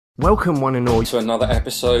Welcome one and all to another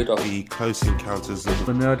episode of the Close Encounters of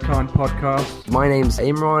the Nerdkind podcast. My name's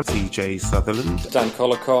Imran, TJ Sutherland, Dan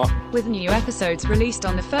Collicott, with new episodes released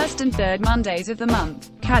on the first and third Mondays of the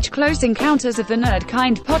month. Catch Close Encounters of the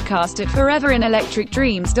Nerdkind podcast at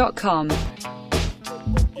foreverinelectricdreams.com.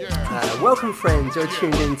 Welcome friends, you're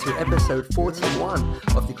tuned in to episode 41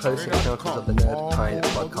 of the Close Encounters of the Nerdkind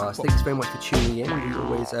podcast. Thanks very much for tuning in. We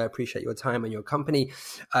always appreciate your time and your company.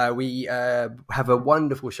 We have a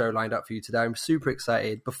wonderful show lined up for you today. I'm super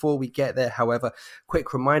excited. Before we get there, however,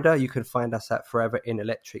 quick reminder, you can find us at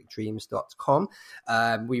foreverinelectricdreams.com.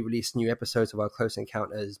 We release new episodes of our Close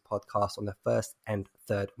Encounters podcast on the first and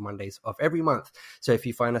third Mondays of every month. So if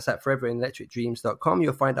you find us at foreverinelectricdreams.com,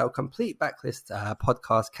 you'll find our complete backlist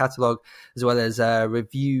podcast catalog, as well as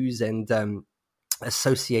reviews and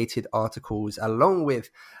associated articles, along with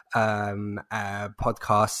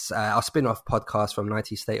podcasts, our spin-off podcast from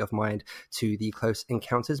 90 State of Mind to the Close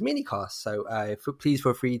Encounters minicast. So please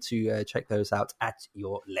feel free to check those out at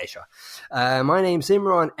your leisure. My name's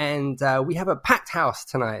Imran, and we have a packed house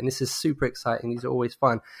tonight, and this is super exciting. These are always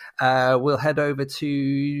fun. We'll head over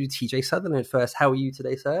to TJ Sutherland first. How are you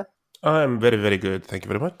today, sir? I'm very, very good. Thank you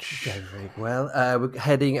very much. Very well. We're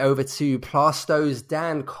heading over to Plaistows'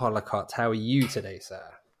 Dan Collicott. How are you today, sir?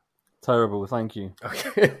 Terrible, thank you.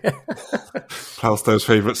 Okay. Plaistows'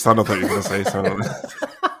 favourite son, I thought you were going to say something.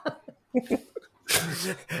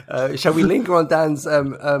 Shall we linger on Dan's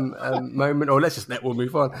moment, or we'll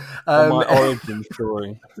move on? My origin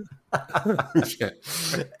story. Yeah.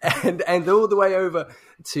 And all the way over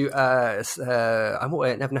to I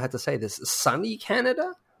never know how to say this. Sunny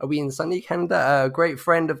Canada. Are we in sunny Canada? A great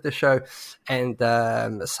friend of the show and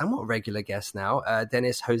a somewhat regular guest now,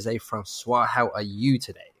 Dennis Jose Francois. How are you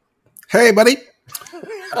today? Hey, buddy.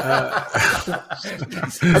 Have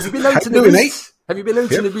you been out in the boot? Have you been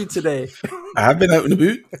out in the boot today? I have been out in the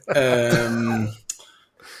boot.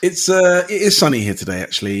 It is sunny here today,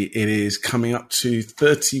 actually. It is coming up to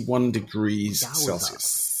 31 degrees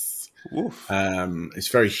Celsius. It's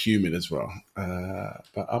very humid as well.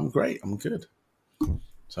 But I'm great. I'm good.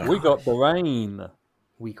 So, we got the rain.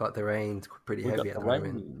 We got the rain. It's pretty heavy at the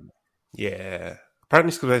moment. Yeah. Apparently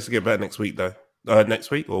it's supposed to get better next week, though.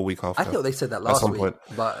 Next week or a week after. I thought they said that last week. Point.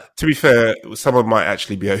 But to be fair, someone might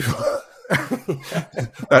actually be over.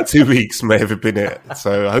 That 2 weeks may have been it.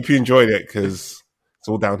 So I hope you enjoyed it, because it's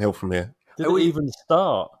all downhill from here. Did it even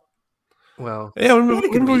start? Well, yeah,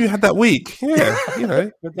 remember you had that week. Yeah, you know,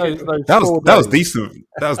 that was decent.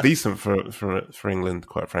 That was decent for England,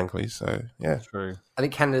 quite frankly. So yeah, true. I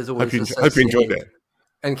think Canada's always hope you enjoyed it.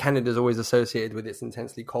 And Canada's always associated with its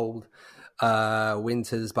intensely cold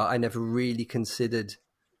winters, but I never really considered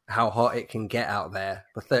how hot it can get out there.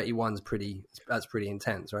 But 31's pretty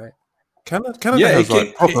intense, right? Canada has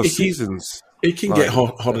proper seasons. It can get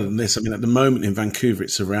hotter than this. I mean, at the moment in Vancouver,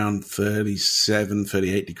 it's around 37,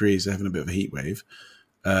 38 degrees. They're having a bit of a heat wave.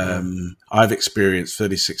 I've experienced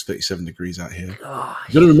 36, 37 degrees out here. You've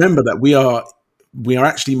got to remember that we are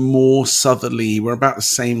actually more southerly. We're about the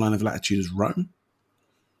same line of latitude as Rome.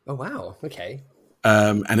 Oh, wow. Okay.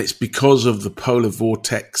 And it's because of the polar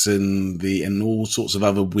vortex and all sorts of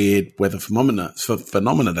other weird weather phenomena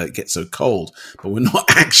that it gets so cold. But we're not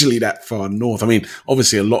actually that far north. I mean,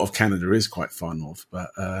 obviously a lot of Canada is quite far north,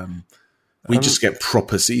 but we just get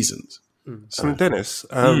proper seasons. So, Dennis,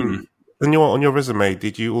 on your resume,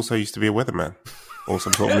 did you also used to be a weatherman or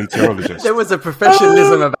some sort of meteorologist? There was a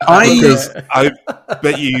professionalism about it. I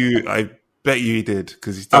bet you did,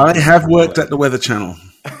 because I have worked at the Weather Channel.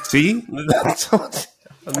 See? I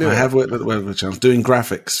have worked at the Weather Channel, doing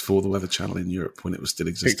graphics for the Weather Channel in Europe when it was still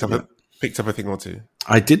existing. Picked up a thing or two.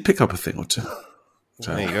 I did pick up a thing or two.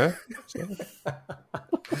 So. There you go.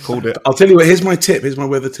 Called it. I'll tell you what, here's my tip. Here's my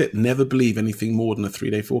weather tip. Never believe anything more than a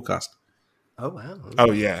 3-day forecast. Oh, wow.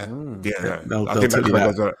 Oh, yeah. Yeah. They'll I think tell you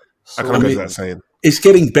that. I can't remember that saying. It's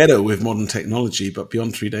getting better with modern technology, but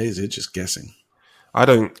beyond 3 days, it's just guessing. I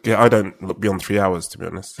don't look beyond 3 hours, to be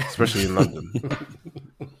honest, especially in London.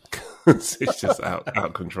 It's just out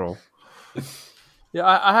of control. Yeah,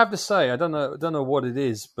 I have to say, I don't know what it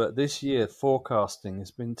is, but this year forecasting has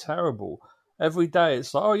been terrible. Every day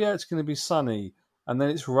it's like, oh yeah, it's going to be sunny, and then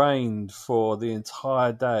it's rained for the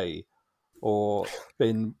entire day, or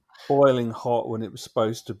been boiling hot when it was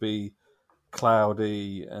supposed to be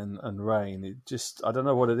cloudy and rain. It just, I don't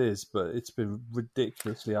know what it is, but it's been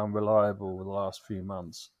ridiculously unreliable the last few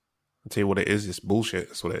months. I'll tell you what it is. It's bullshit.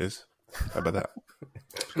 That's what it is. How about that?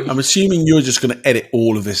 I'm assuming you're just going to edit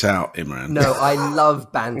all of this out, Imran. No, I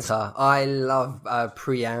love banter. I love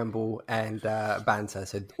preamble and banter.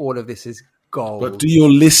 So all of this is gold. But do your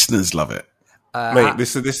listeners love it? Mate,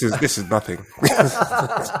 this is nothing.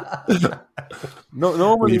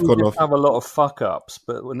 Normally We've we gone just off. have a lot of fuck ups,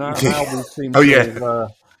 but now we seem Oh, to yeah.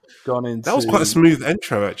 have gone into. That was quite a smooth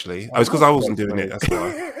intro, actually. Oh, it's because I wasn't doing it. That's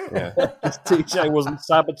why. Yeah, TJ wasn't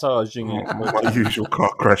sabotaging it. my usual car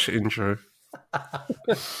crash intro.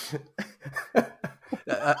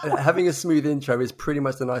 Having a smooth intro is pretty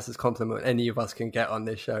much the nicest compliment any of us can get on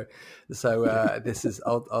this show. So this is,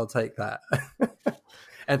 I'll take that.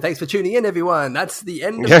 And thanks for tuning in, everyone. That's the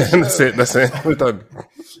end of the show. That's it. We're done.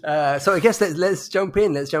 So I guess let's jump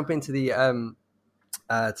in. Let's jump into the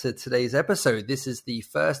to today's episode. This is the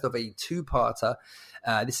first of a two-parter.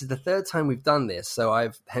 This is the third time we've done this,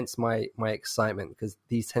 so hence my excitement, because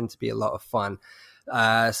these tend to be a lot of fun.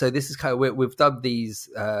 So this is kind of, we've dubbed these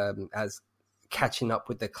as catching up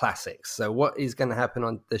with the classics. So what is going to happen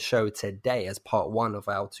on the show today as part one of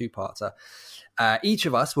our two-parter? Each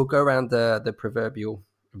of us will go around the proverbial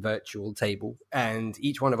virtual table, and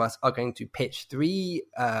each one of us are going to pitch three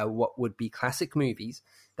what would be classic movies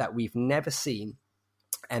that we've never seen,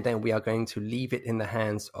 and then we are going to leave it in the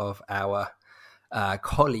hands of our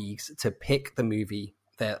colleagues to pick the movie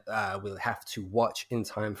that we'll have to watch in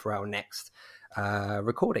time for our next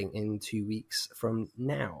recording in 2 weeks from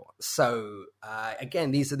now. So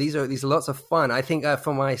again, these are lots of fun. I think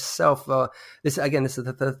for myself, this is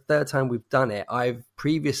the third time we've done it. I've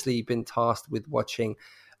previously been tasked with watching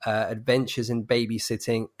Adventures in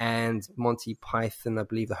Babysitting and Monty Python, I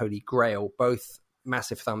believe, the Holy Grail. Both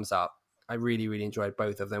massive thumbs up. I really, really enjoyed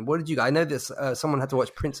both of them. What did you guys? I know this. Someone had to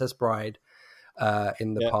watch Princess Bride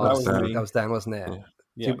in the past. That was Dan, wasn't it?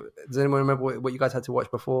 Yeah. Does anyone remember what you guys had to watch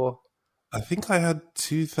before? I think I had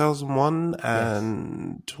 2001,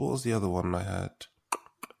 and what was the other one I had?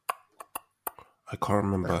 I can't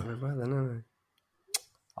remember. I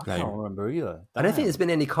can't remember either. I don't think there's been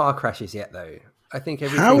any car crashes yet, though. I think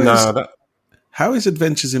everything. How is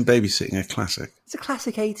Adventures in Babysitting a classic? It's a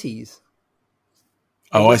classic 80s.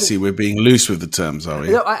 Oh, I see. We're being loose with the terms, are we?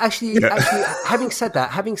 No, actually, having said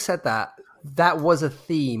that, that was a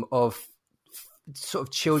theme of sort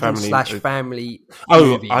of children / family.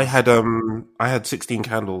 Movies. I had 16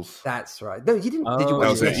 Candles. That's right. No, you didn't. Did you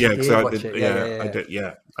watch it? Yeah, because I watch did. it.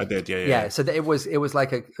 I did. Yeah. So it was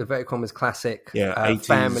like a very common classic. 80s.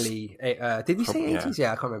 Family. Did we say 80s?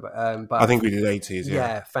 Yeah, I can't remember. But I think we did 80s.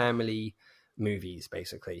 Yeah, family movies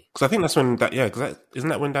basically. Because I think that's when isn't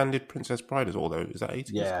that when Dan did Princess Bride as well, though? Is that 80s?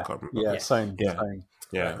 Yeah. I can't remember. Yeah, same.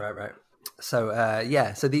 Yeah. Right. So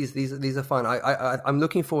so these are fun. I'm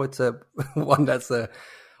looking forward to one that's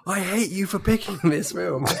I hate you for picking this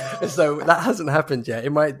film. So that hasn't happened yet.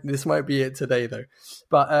 This might be it today though.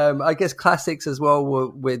 But I guess classics as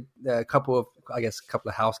well with a couple of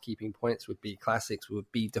housekeeping points would be classics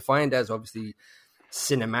would be defined as obviously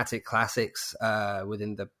cinematic classics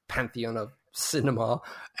within the pantheon of cinema,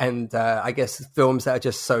 and I guess films that are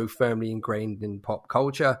just so firmly ingrained in pop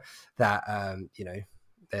culture that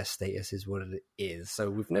their status is what it is. So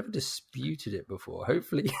we've never disputed it before.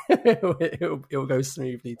 Hopefully it'll go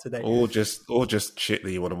smoothly today. Or just shit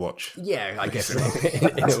that you want to watch. Yeah, I guess in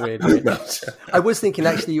a weird way. I was thinking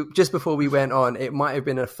actually just before we went on, it might have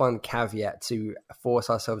been a fun caveat to force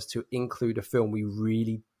ourselves to include a film we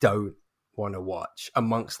really don't want to watch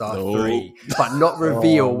amongst our three, but not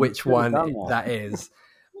reveal which one that is,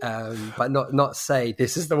 but not say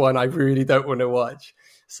this is the one I really don't want to watch.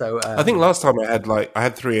 So I think last time I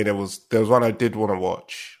had three, and there was one I did want to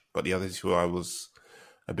watch, but the other two I was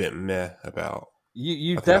a bit meh about.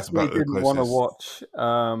 You definitely didn't want to watch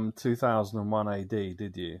 2001 AD,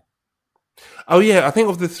 did you? Oh yeah, I think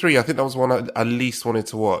of the three, I think that was one I at least wanted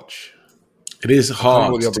to watch. It is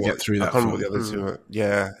hard to get through that. I can't remember what the other two were.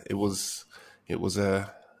 Yeah, it was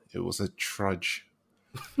a trudge.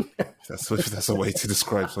 if that's a way to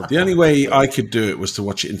describe something. The only way I could do it was to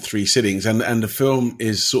watch it in 3 sittings, and the film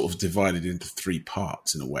is sort of divided into 3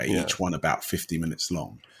 parts in a way, each one about 50 minutes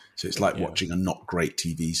long. So it's like watching a not great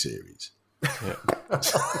TV series.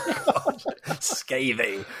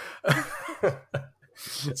 Scathing.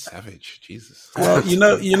 Savage, Jesus. Well, you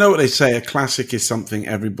know what they say, a classic is something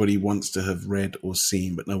everybody wants to have read or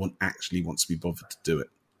seen, but no one actually wants to be bothered to do it.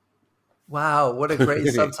 Wow, what a great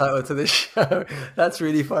subtitle to this show. That's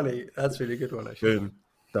really funny. That's a really good one, actually. Boom.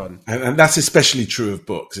 Done. And that's especially true of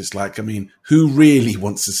books. It's like, I mean, who really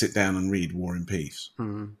wants to sit down and read War and Peace?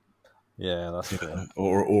 Yeah, that's fair.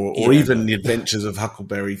 Or even The Adventures of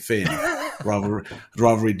Huckleberry Finn. rather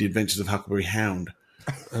read The Adventures of Huckleberry Hound.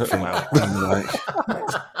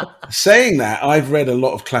 Saying that, I've read a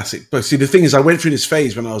lot of classic books. See, the thing is, I went through this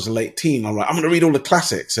phase when I was a late teen. I'm like, I'm going to read all the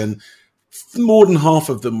classics, and more than half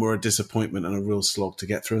of them were a disappointment and a real slog to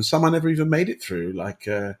get through, and some I never even made it through, like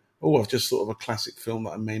I've just thought of a classic film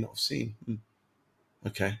that I may not have seen.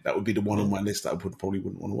 Okay, that would be the one on my list that I probably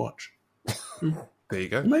wouldn't want to watch. There you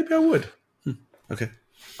go. Maybe I would. Okay.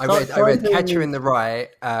 I read Catcher in the Rye,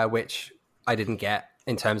 which I didn't get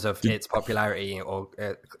in terms of its popularity or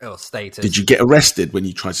status. Did you get arrested when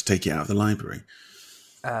you tried to take it out of the library?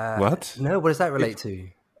 What? No, what does that relate to?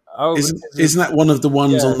 Oh, Isn't that one of the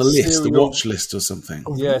ones on the list, the watch list or something?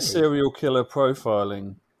 Yeah, serial killer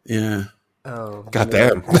profiling. Yeah. Oh, God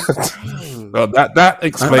damn. Well, that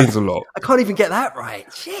explains a lot. I can't even get that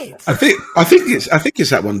right. Shit. I think it's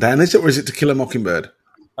that one, Dan. Is it, or is it To Kill a Mockingbird?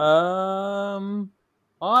 I one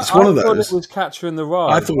of thought those. it was Catcher in the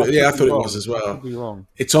Rye. I thought it was as well. Could be wrong.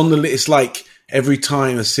 It's on the list. It's like every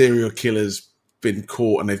time a serial killer's been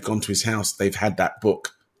caught and they've gone to his house, they've had that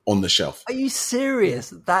book on the shelf. Are you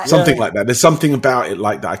serious? Something like that. There's something about it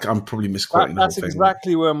like that. I'm probably misquoting That's the whole thing.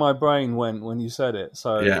 exactly where my brain went when you said it.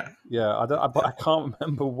 So Yeah. but I can't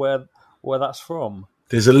remember where that's from.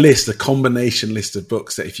 There's a combination list of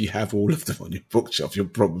books that if you have all of them on your bookshelf, you're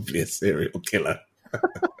probably a serial killer.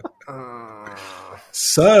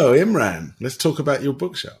 So, Imran, let's talk about your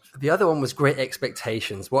bookshelf. The other one was Great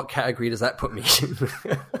Expectations. What category does that put me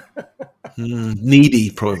in? Needy,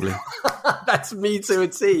 probably. That's me to a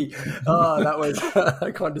T. Oh, that was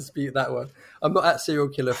I can't dispute that one. I'm not at serial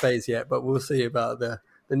killer phase yet, but we'll see about the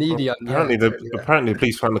needy one. Apparently, apparently, the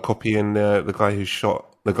police found the copy in the guy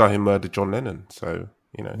who murdered John Lennon. So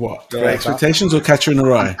you know What? Great Expectations or Catcher in the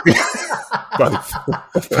Rye? both.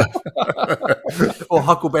 Or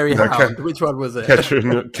Huckleberry Hound. Which one was it? Catcher in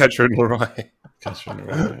the Rye. Catcher in the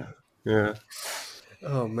Rye. Yeah.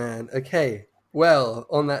 Oh man. Okay. Well,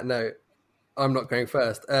 on that note, I'm not going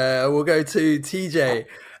first. We'll go to TJ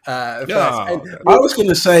first. And I was going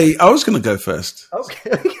to go first.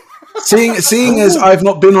 okay. Seeing as I've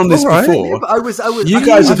not been on this before, But I was. you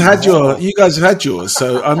guys have had yours,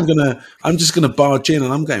 so I'm just gonna barge in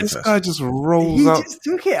and I'm going This first. guy just rolls He up, just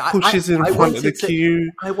took it. pushes in front of the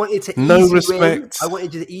queue. I wanted to No ease you respect. in. I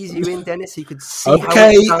wanted to ease you in, Dennis. So you could see.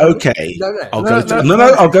 Okay. I'll go to the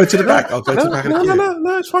back. I'll go to the back of the queue.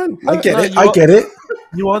 No, it's fine. I get it.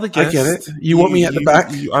 You are the guest. I get it. You want me at the back?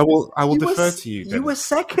 I will defer to you. You were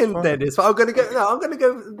second, Dennis. But I'm going to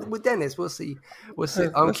go with Dennis. We'll see.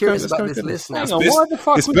 I'm curious about this list now. Hang on, why the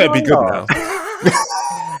fuck This would better be I good ask? now.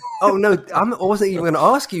 Oh no, I wasn't even going to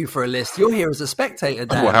ask you for a list. You're here as a spectator,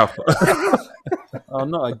 Dan. Wow. Oh,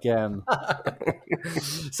 not again.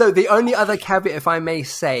 So the only other caveat, if I may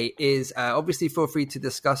say, is obviously feel free to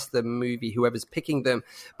discuss the movie, whoever's picking them,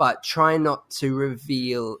 but try not to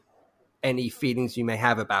reveal any feelings you may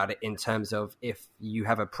have about it in terms of if you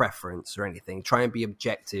have a preference or anything. Try and be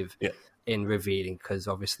objective in revealing, because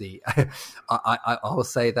obviously I'll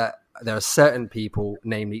say that there are certain people,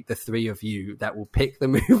 namely the three of you, that will pick the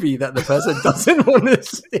movie that the person doesn't want to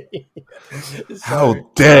see. How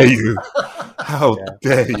dare you? How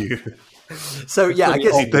dare you? So yeah, I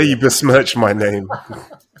guess. How dare you besmirch my name?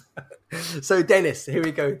 So Dennis, here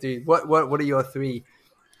we go, dude. What are your three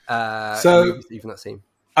movies that you've not seen?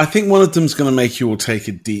 I think one of them's going to make you all take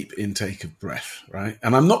a deep intake of breath, right?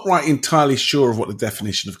 And I'm not entirely sure of what the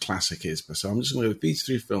definition of classic is, but so I'm just going to go with these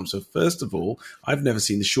three films. So first of all, I've never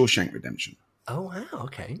seen The Shawshank Redemption. Oh wow,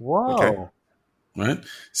 okay. Wow. Okay. Right?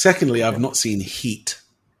 Secondly, I've not seen Heat.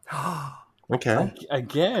 Okay.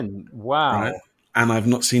 Again, wow. Right? And I've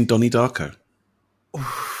not seen Donnie Darko.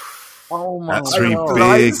 Oh my That's three God.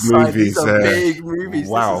 big Blindside, movies these are there. big movies.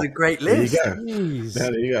 Wow. This is a great There you list. go. Jeez.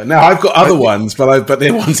 There you go. Now, I've got other ones, but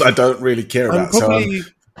they're ones I don't really care I'm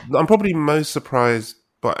about. probably most surprised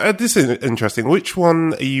by this is interesting. Which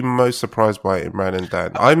one are you most surprised by, Imran and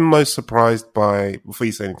Dan? I'm most surprised by, before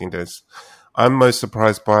you say anything, Dennis, I'm most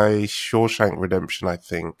surprised by Shawshank Redemption, I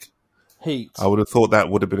think. Heat. I would have thought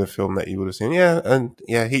that would have been a film that you would have seen.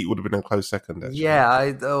 Yeah, Heat would have been a close second. Actually. Yeah,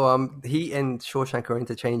 Heat and Shawshank are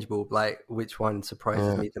interchangeable. Like, which one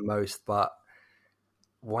surprises me the most? But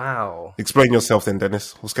wow. Explain yourself then,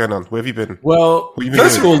 Dennis. What's going on? Where have you been? Well, What have you been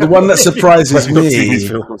first of doing? all, the one that surprises I've not seen these me,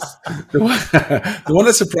 films. the one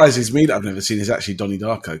that surprises me that I've never seen is actually Donnie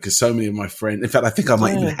Darko, because so many of my friends, in fact, I think I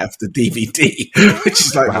might even have the DVD, which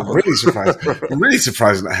is like, I'm really surprised. I'm really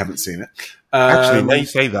surprised that I haven't seen it. Actually, now you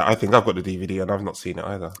say that, I think I've got the DVD and I've not seen it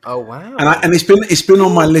either. Oh wow. And it's been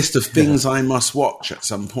on my list of things I must watch at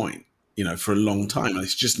some point, for a long time. And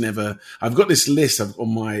it's just never. I've got this list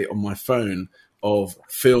on my phone of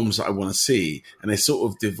films that I want to see, and they're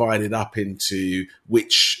sort of divided up into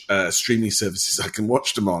which streaming services I can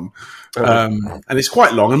watch them on. And it's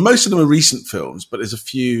quite long, and most of them are recent films, but there's a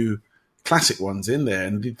few classic ones in there,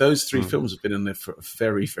 and those three films have been in there for a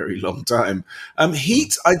very, very long time.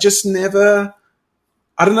 Heat, I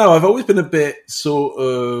I don't know. I've always been a bit sort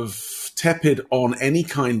of tepid on any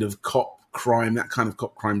kind of cop crime, that kind of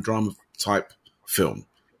cop crime drama type film.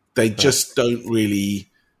 They just don't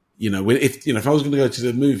really, if I was going to go to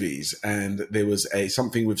the movies and there was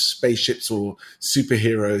something with spaceships or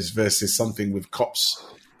superheroes versus something with cops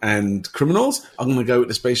and criminals, I'm going to go with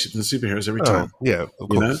the spaceships and the superheroes every time. Yeah, of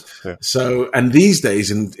course. Yeah. So, and these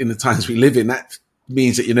days, in the times we live in, that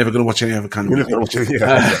means that you're never going to watch any other kind of movie.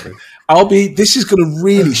 Exactly. This is going to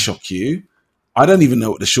really shock you. I don't even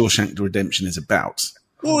know what the Shawshank Redemption is about.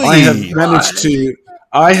 Oy. I have managed to.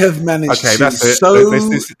 Okay, that's it.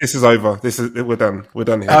 This is over. We're done. We're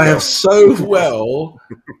done here. I have so well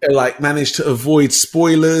managed to avoid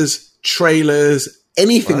spoilers, trailers,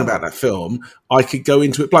 anything about that film. I could go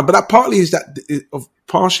into it blind, but that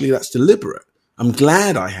partially that's deliberate. I'm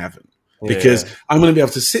glad I haven't, because I'm going to be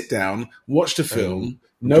able to sit down, watch the film,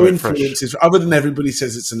 no influences other than everybody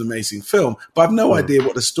says it's an amazing film, but I've no idea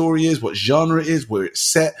what the story is, what genre it is, where it's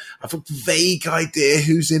set. I've a vague idea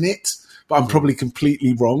who's in it, but I'm probably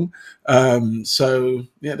completely wrong. So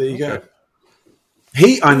yeah, there you go.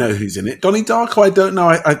 I know who's in it. Donnie Darko, I don't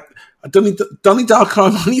know. Donnie Darko,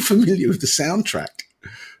 I'm only familiar with the soundtrack.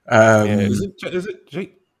 Is it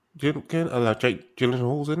Jake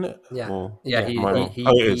Gyllenhaal's in it? Yeah,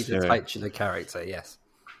 he's the titular character. Yes.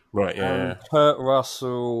 Right. Yeah. Kurt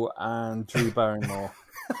Russell and Drew Barrymore.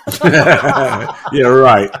 Yeah.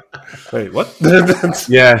 Right. Wait, what?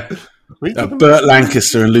 Yeah. Burt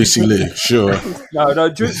Lancaster and Lucy Liu, sure. No,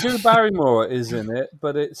 Drew Barrymore is in it,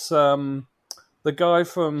 but it's the guy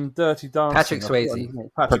from Dirty Dancing. Patrick Swayze.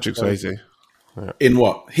 Patrick Swayze. Yeah. In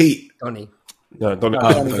what? Heat? Donnie. No, Donnie.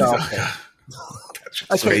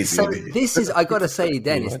 Okay, so this is, I gotta say,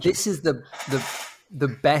 Dennis, this is the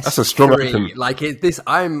best. That's a strong three. open.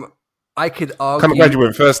 I could argue. Kind of glad you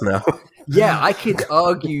went first now. Yeah, I could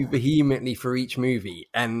argue vehemently for each movie,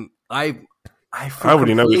 and I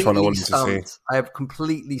already know which one I wanted to see. I have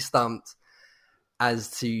completely stumped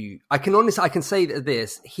as to. I can say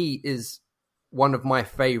that Heat is one of my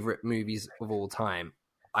favorite movies of all time.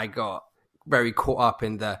 I got very caught up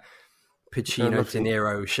in the Pacino De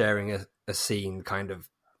Niro sharing a scene kind of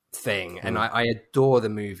thing, and I adore the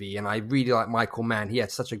movie, and I really like Michael Mann. He had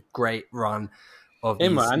such a great run of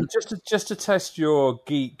Imran, just to test your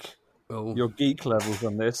geek levels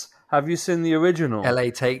on this. Have you seen the original LA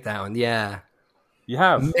Takedown? Yeah. You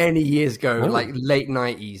have? Many years ago, like late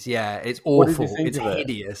 90s, yeah. It's awful. It's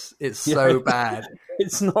hideous. It's so bad.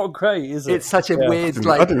 It's not great, is it? It's such a weird...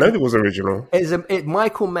 I didn't know it was original.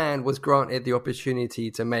 Michael Mann was granted the opportunity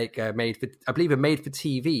to make a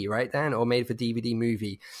made-for-TV, right, Dan? Or made-for-DVD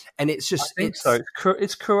movie. And it's just... I think so.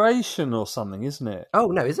 It's Croatian or something, isn't it? Oh,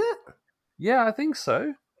 no, is it? Yeah, I think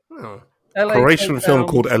so. Oh. Croatian film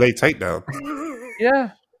called LA Takedown.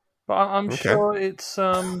 Yeah, but I'm sure it's...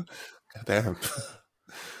 Damn.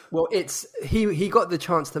 Well, he got the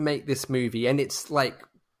chance to make this movie, and it's like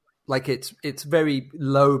it's very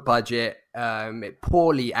low budget,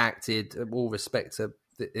 poorly acted. All respect to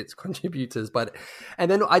its contributors,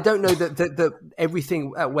 and then I don't know that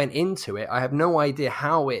everything that went into it. I have no idea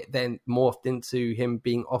how it then morphed into him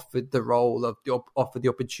being offered the role offered the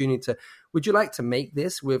opportunity to. Would you like to make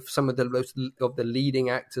this with some of the leading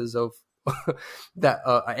actors of that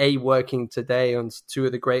are working today on two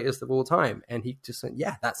of the greatest of all time? And he just said,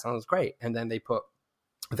 yeah, that sounds great. And then they put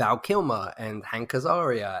Val Kilmer and Hank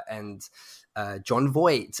Azaria and John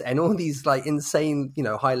Voight and all these like insane,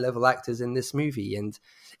 high level actors in this movie. And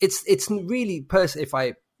it's really if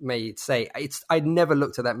I may say, I'd never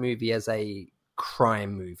looked at that movie as a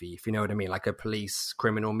crime movie, if you know what I mean, like a police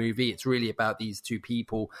criminal movie. It's really about these two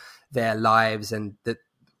people, their lives, and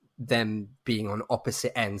them being on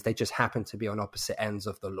opposite ends. They just happen to be on opposite ends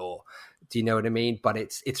of the law. Do you know what I mean? But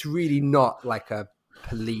it's really not like a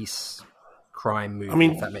police crime movie,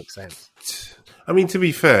 if that makes sense. I mean, to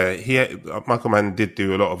be fair, Michael Mann did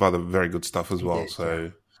do a lot of other very good stuff as well.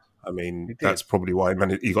 So, I mean, that's probably why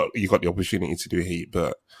you got the opportunity to do Heat.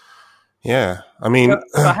 But yeah, I mean,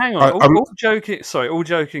 but hang on. All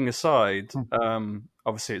joking aside,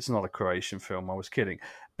 obviously it's not a Croatian film. I was kidding.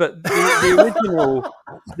 But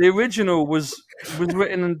the original was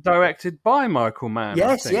written and directed by Michael Mann.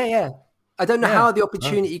 Yes, yeah. I don't know how the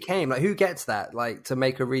opportunity came. Like, who gets that? Like, to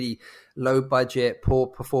make a really low budget, poor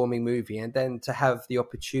performing movie, and then to have the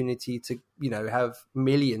opportunity to, have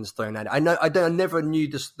millions thrown at it. I never knew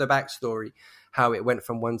the backstory, how it went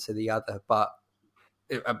from one to the other. But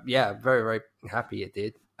very, very happy it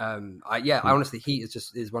did. I honestly, Heat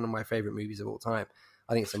is one of my favorite movies of all time.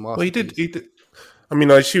 I think it's a masterpiece. Well, he did. I mean,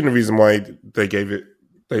 I assume the reason why they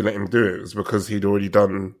let him do it was because he'd already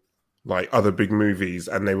done like other big movies,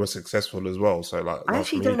 and they were successful as well. So like, I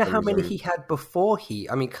actually don't know how many he had before Heat.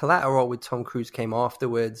 I mean, Collateral with Tom Cruise came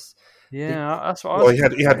afterwards. Yeah, that's what. Well,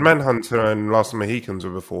 he had Manhunter and Last of the Mohicans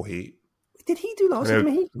were before Heat. Did he do Last of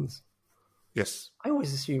the Mohicans? Yes. I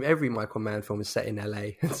always assume every Michael Mann film is set in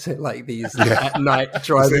LA. So like these at night,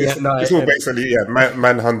 driving at night. It's all basically,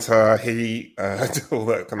 Manhunter, Heat, all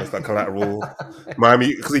that kind of stuff, Collateral,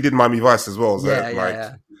 Miami, because he did Miami Vice as well. So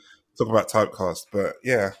talk about typecast. But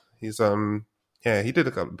yeah, he's he did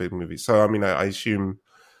a couple of big movies. So I mean, I assume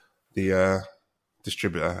the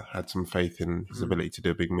distributor had some faith in his ability to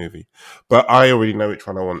do a big movie. But I already know which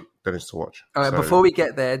one I want Dennis to watch. All right, before we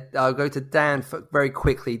get there, I'll go to Dan very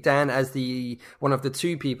quickly. Dan, as one of the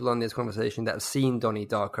two people on this conversation that have seen Donnie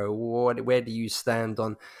Darko, where do you stand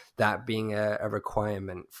on that being a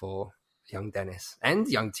requirement for young Dennis and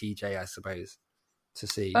young TJ, I suppose, to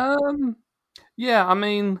see? Yeah, I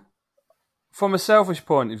mean, from a selfish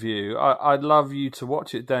point of view, I'd love you to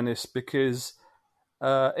watch it, Dennis, because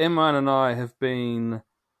Imran and I have been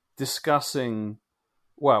discussing.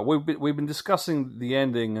 Well, we've been discussing the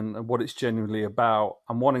ending and what it's genuinely about,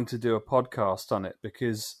 and wanting to do a podcast on it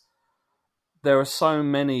because there are so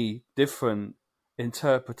many different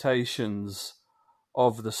interpretations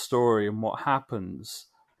of the story and what happens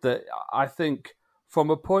that I think,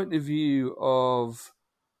 from a point of view of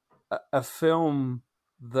a film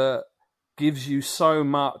that gives you so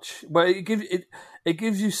much, well, it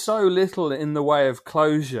gives you so little in the way of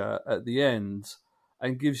closure at the end,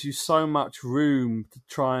 and gives you so much room to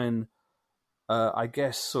try and, I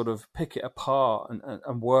guess, sort of pick it apart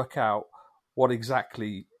and work out what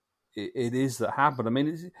exactly it is that happened. I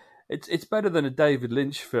mean, it's better than a David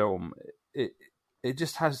Lynch film. It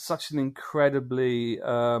just has such an incredibly,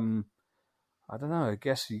 I don't know, I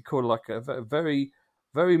guess you call it like a very,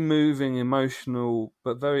 very moving, emotional,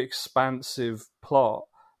 but very expansive plot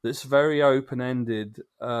that's very open-ended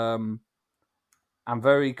and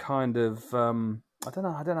very kind of. I don't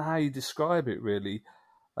know how you describe it really.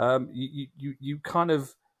 You kind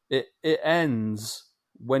of it ends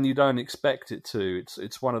when you don't expect it to.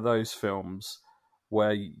 It's one of those films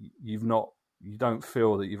where you don't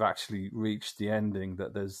feel that you've actually reached the ending,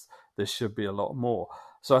 that there should be a lot more.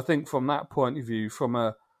 So I think from that point of view,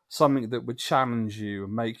 from something that would challenge you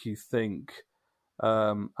and make you think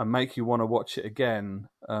and make you want to watch it again,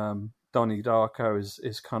 Donnie Darko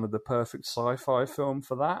is kind of the perfect sci-fi film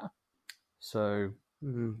for that. So,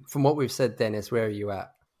 from what we've said, Dennis, where are you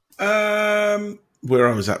at? Where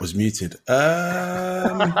I was at was muted.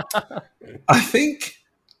 I think.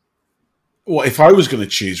 Well, if I was going to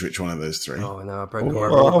choose which one of those three? Oh no, I broke.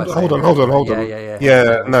 Hold on.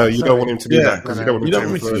 Yeah. No, you don't want him to do that because you don't want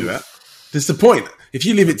me to do that. That's the point. If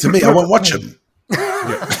you leave it to me, I won't watch them.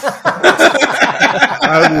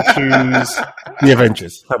 I will choose The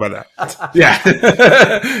Avengers. How about that?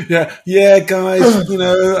 Yeah, guys. You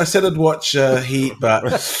know, I said I'd watch Heat, but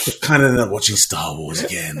kind of ended up watching Star Wars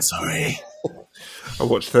again. Sorry. I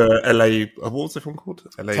watched the LA. What was the film called?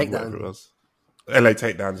 LA Takedown. Whatever it was. LA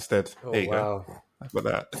Takedown instead. Oh, there you wow. go. How about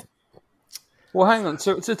that? Well, hang on.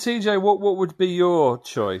 So TJ, what would be your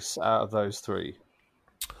choice out of those three?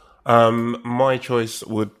 My choice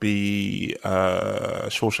would be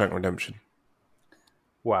Shawshank Redemption.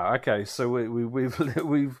 Wow. Okay, so we've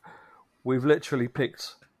literally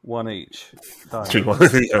picked one each. I think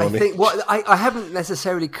I haven't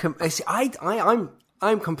necessarily.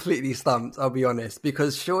 I'm completely stumped. I'll be honest,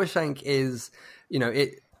 because Shawshank is,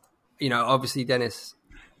 obviously Dennis,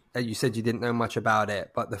 you said you didn't know much about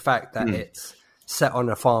it, but the fact that it's set on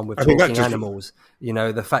a farm with talking animals,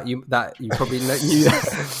 the fact that you probably knew,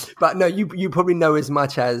 but no, you probably know as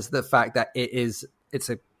much as the fact that it is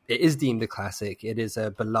deemed a classic. It is a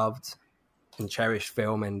beloved and cherished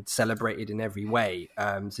film and celebrated in every way.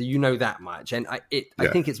 So that much, and I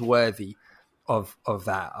think it's worthy of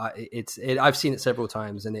that. I've seen it several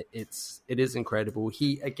times, and it is incredible.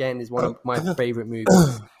 He again is one of my favorite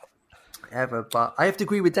movies ever. But I have to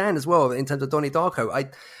agree with Dan as well in terms of Donnie Darko.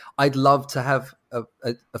 I'd love to have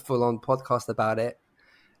a full-on podcast about it,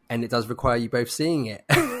 and it does require you both seeing it.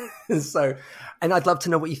 So, and I'd love to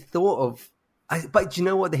know what you thought of. But do you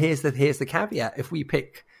know what? Here's the caveat: if we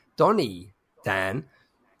pick Donnie, Dan,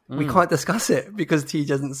 we can't discuss it because T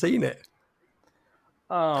hasn't seen it.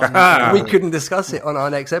 We couldn't discuss it on our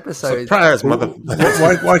next episode. Surprise, mother!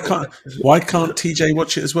 Why can't TJ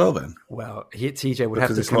watch it as well then? Well, TJ would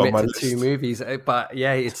have to commit to 2 movies, but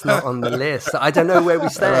yeah, it's not on the list. So I don't know where we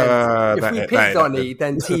stand. If we pick Donnie,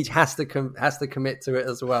 then TJ has to commit to it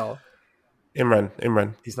as well.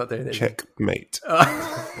 Imran. He's not doing it. Checkmate.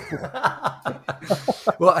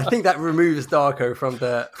 Well, I think that removes Darko from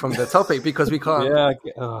the topic because we can't.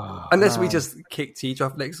 Unless we just kick Teach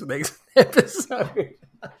off next episode.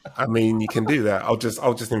 I mean, you can do that. I'll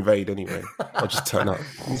just invade anyway. I'll just turn up.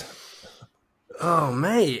 Oh,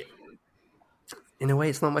 mate. In a way,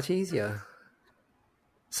 it's not much easier.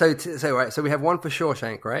 So we have one for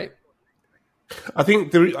Shawshank, right? I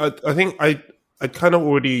think I kind of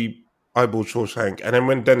already eyeballed Shawshank, and then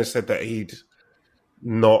when Dennis said that he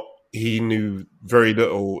knew very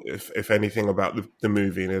little, if anything, about the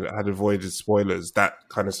movie and had avoided spoilers, that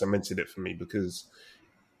kind of cemented it for me because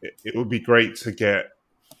it would be great to get,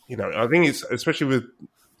 I think it's, especially with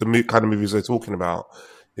the kind of movies we're talking about,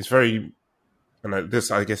 it's very, and this,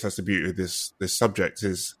 I guess that's the beauty of this subject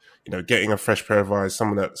is, getting a fresh pair of eyes,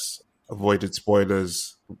 someone that's avoided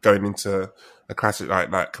spoilers, going into a classic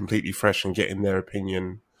like that completely fresh and getting their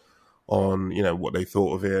opinion on, what they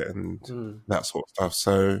thought of it and that sort of stuff.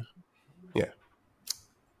 So, yeah,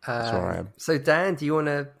 that's where I am. So, Dan, do you want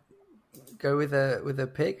to go with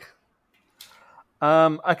a pick?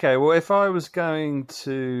 Okay. Well, if I was going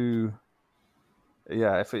to,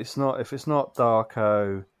 if it's not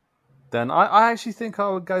Darko, then I actually think I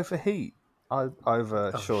would go for Heat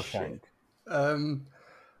over Shawshank.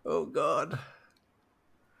 Oh God.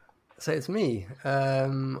 So it's me.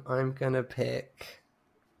 I'm gonna pick.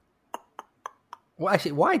 Well,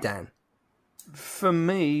 actually, why Dan? For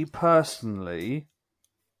me personally,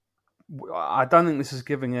 I don't think this is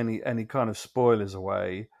giving any kind of spoilers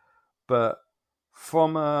away, but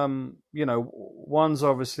from one's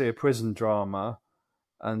obviously a prison drama,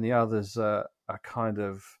 and the other's a kind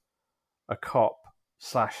of a cop /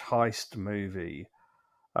 heist movie.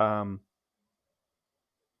 I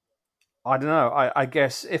don't know. I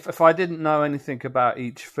guess if I didn't know anything about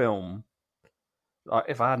each film,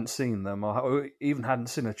 if I hadn't seen them or even hadn't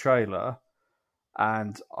seen a trailer,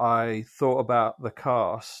 and I thought about the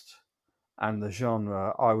cast and the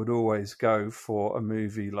genre, I would always go for a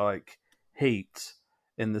movie like Heat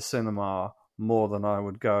in the cinema more than I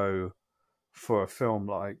would go for a film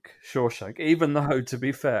like Shawshank. Even though, to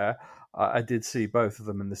be fair, I did see both of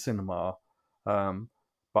them in the cinema, but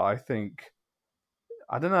I think.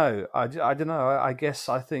 I don't know. I don't know. I guess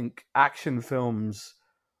I think action films,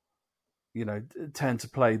 tend to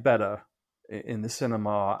play better in the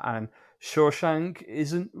cinema, and Shawshank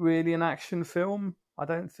isn't really an action film. I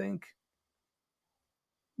don't think.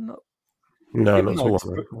 No, not at all.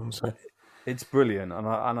 It's brilliant, and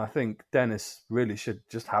I think Dennis really should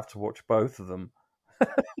just have to watch both of them.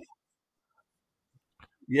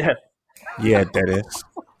 Yeah, Dennis,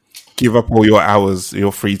 give up all your hours,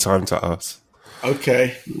 your free time to us.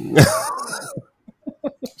 Okay.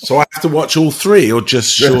 So I have to watch all three, or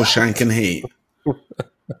just Shawshank and Heat?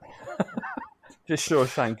 Just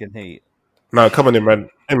Shawshank and Heat. No, come on, Imran.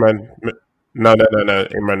 No.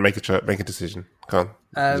 Imran, make a decision. Come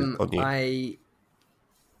on.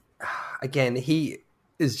 Again, Heat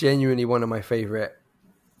is genuinely one of my favorite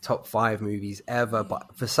top 5 movies ever,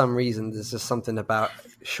 but for some reason, there's just something about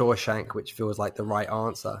Shawshank which feels like the right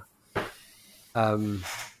answer.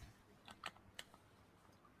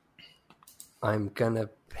 I'm gonna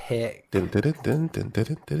pick.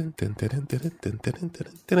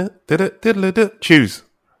 Choose.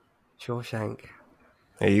 Shawshank.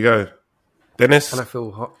 There you go, Dennis. And I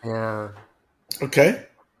feel hot. Yeah. Okay.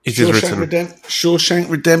 It is written.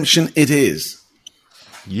 Shawshank Redemption. It is.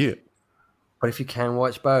 Yeah. But if you can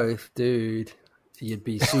watch both, dude, you'd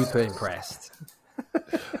be super impressed.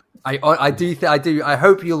 I do. I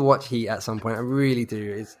hope you'll watch Heat at some point. I really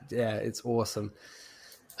do. It's awesome.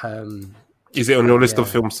 Is it on your list of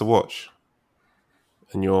films to watch?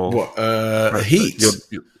 And your Heat?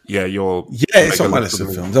 It's on my list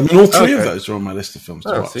of films. I mean, all three of those are on my list of films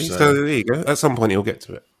to watch. So there you go. At some point, you'll get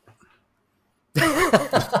to it.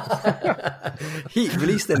 Heat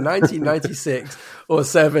released in 1996 or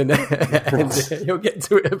 7, and you'll get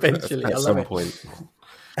to it eventually. At some point.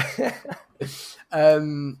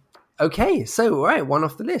 Okay, so all right, one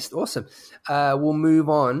off the list. Awesome. We'll move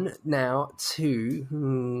on now to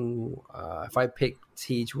if I pick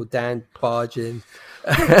Teach, will Dan barge in?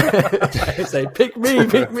 I say, pick me.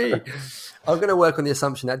 I'm going to work on the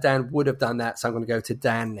assumption that Dan would have done that, so I'm going to go to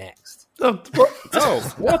Dan next. What?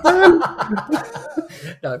 What?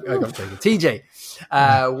 No, I'm joking. TJ,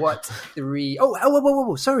 what 3?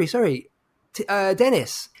 Whoa. Sorry.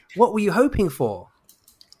 Dennis, what were you hoping for?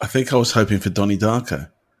 I think I was hoping for Donnie Darko.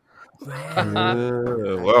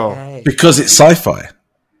 Well, because it's sci-fi.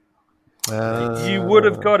 You would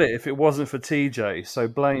have got it if it wasn't for TJ, so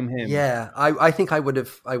blame him. Yeah, I think I would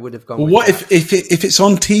have gone. Well, with what that. if it's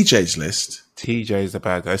on TJ's list? TJ's the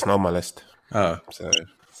bad guy. It's not on my list. Oh, So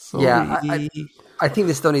Yeah, I think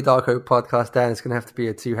this Donnie Darko podcast, Dan, is going to have to be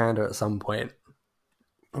a two-hander at some point.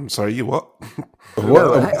 I'm sorry, you what?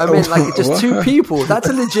 No, I mean, like, just two people. That's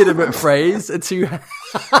a legitimate phrase. A two. no,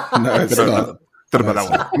 it's not. Don't know about that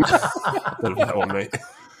one. Don't know about that one, mate.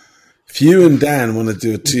 If you and Dan want to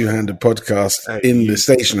do a two-handed podcast in the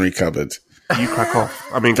stationery cupboard, You crack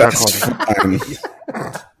off. I mean, crack that's on. fine.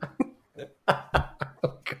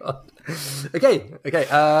 Oh God. Okay.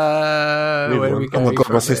 Where are we Oh going my god,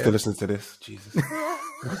 from my sister here? listens to this. Jesus.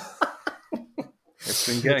 It's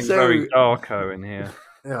been getting So- very darko in here.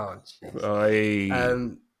 Oh,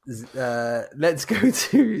 jeez. Let's go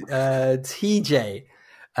to TJ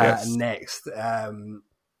Yes. next.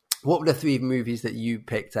 What were the three movies that you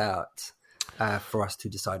picked out for us to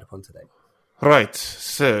decide upon today? Right,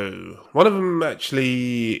 so one of them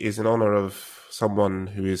actually is in honor of someone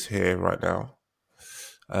who is here right now.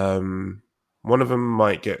 One of them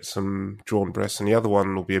might get some drawn breaths, and the other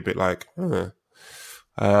one will be a bit like,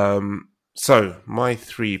 So my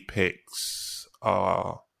three picks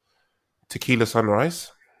are Tequila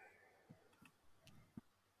Sunrise.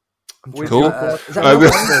 Cool. Is that Mel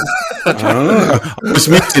Gibson? I was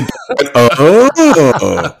muted.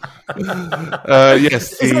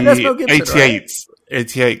 Yes, Isn't that Mel the Gibson,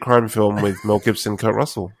 88 crime film with Mel Gibson, Kurt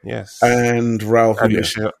Russell. Yes, And Raoul and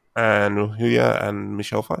Julia.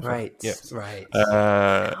 Michelle Pfeiffer. Right. Yes. Right.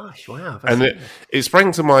 Gosh, wow. And it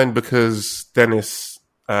sprang to mind because Dennis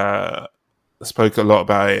spoke a lot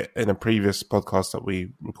about it in a previous podcast that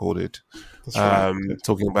we recorded,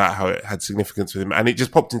 talking about how it had significance with him, and it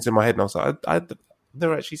just popped into my head, and I was like, I'd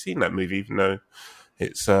never actually seen that movie, even though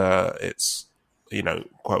it's quite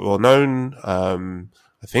well known.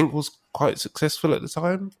 I think was quite successful at the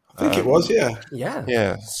time. I think it was, yeah. Yeah.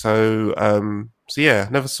 Yeah. So yeah,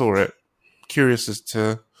 never saw it. Curious as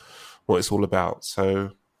to what it's all about.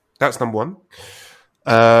 So that's number one.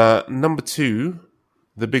 Number two,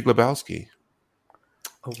 The Big Lebowski.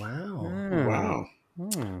 Oh wow.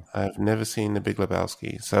 Wow. I've never seen The Big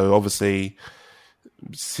Lebowski. So obviously,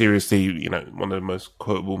 seriously, one of the most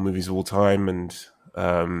quotable movies of all time, and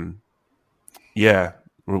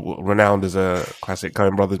renowned as a classic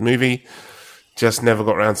Coen Brothers movie. Just never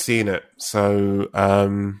got around to seeing it. So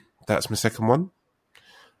that's my second one.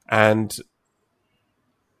 And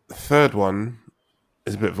the third one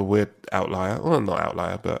is a bit of a weird outlier. Well, not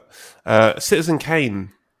outlier, but Citizen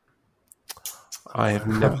Kane. I have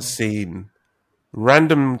never seen.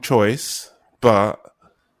 Random choice, but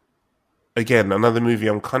again, another movie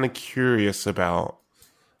I'm kind of curious about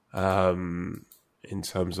in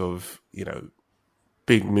terms of,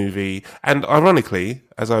 big movie. And ironically,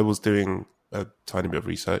 as I was doing a tiny bit of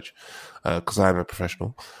research, because I am a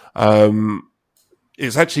professional,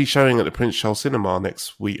 it's actually showing at the Prince Charles Cinema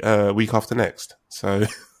next week after next. So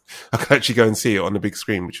I could actually go and see it on the big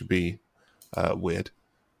screen, which would be weird.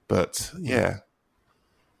 But yeah,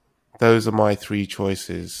 those are my three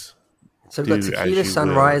choices. So we've got Do as Tequila you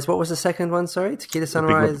Sunrise. What was the second one? Sorry, Tequila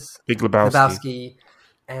Sunrise, Big Lebowski, Lebowski,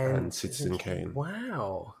 and Citizen Kane.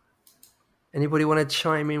 Wow. Anybody want to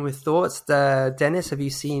chime in with thoughts? Dennis, have you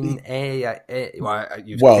seen Yes.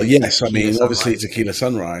 I mean, obviously, Tequila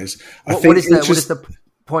Sunrise. What is the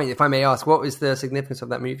point, if I may ask? What was the significance of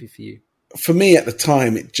that movie for you? For me, at the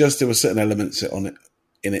time, there were certain elements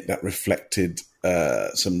in it that reflected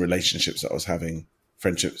some relationships that I was having,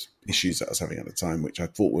 friendships issues that I was having at the time, which I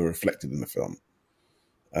thought were reflected in the film.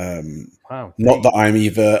 Wow. Not that I'm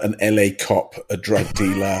either an LA cop, a drug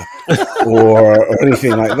dealer, or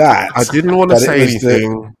anything like that. I didn't want to say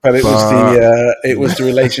anything, but it was the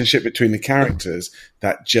relationship between the characters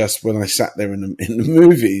that just when I sat there in the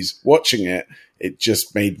movies watching it, it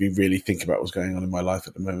just made me really think about what's going on in my life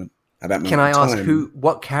at the moment. At that moment, can I ask time.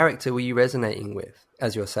 what character were you resonating with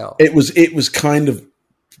as yourself? It was kind of.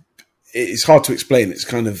 It's hard to explain. It's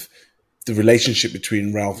kind of the relationship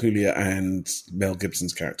between Raoul Julia and Mel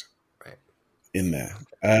Gibson's character in there.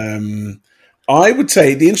 I would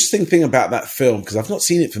say the interesting thing about that film, because I've not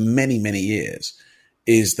seen it for many, many years,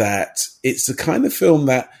 is that it's the kind of film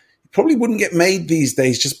that probably wouldn't get made these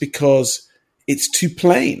days just because it's too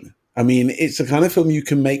plain. I mean, it's the kind of film you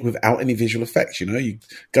can make without any visual effects. You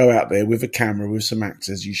go out there with a camera, with some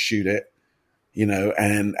actors, you shoot it,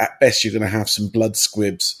 and at best you're going to have some blood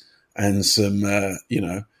squibs and some, a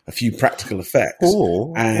few practical effects.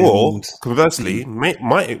 Or conversely, might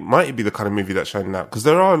it be the kind of movie that's shining out? Because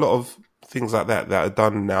there are a lot of things like that are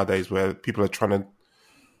done nowadays where people are trying to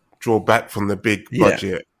draw back from the big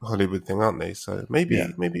budget Hollywood thing, aren't they? So maybe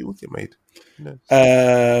it will get made. Who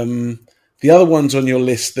knows? The other ones on your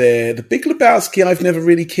list there, The Big Lebowski, I've never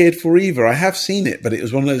really cared for either. I have seen it, but it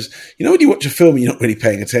was one of those, when you watch a film and you're not really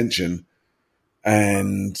paying attention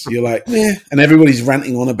and you're like, meh, and everybody's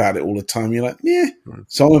ranting on about it all the time. You're like, meh.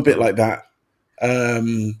 So I'm a bit like that.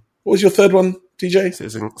 What was your third one, DJ?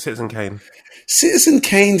 Citizen Kane. Citizen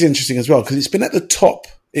Kane's interesting as well because it's been at the top.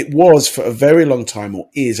 It was for a very long time, or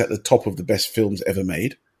is at the top of the best films ever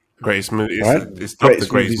made. Greatest movie. Right? It's not the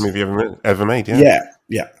greatest movie ever made. Yeah.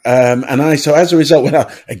 So as a result, when I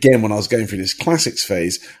was going through this classics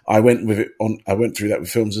phase, I went through that with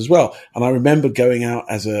films as well. And I remember going out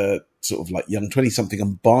as a sort of like young 20-something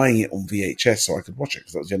and buying it on VHS so I could watch it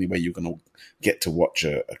because that was the only way you were going to get to watch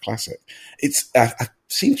a classic. I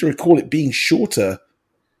seem to recall it being shorter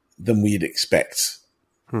than we'd expect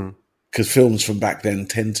because films from back then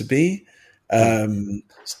tend to be.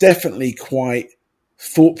 It's definitely quite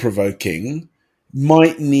thought-provoking.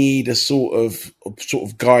 Might need a sort of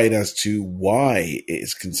guide as to why it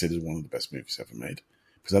is considered one of the best movies ever made,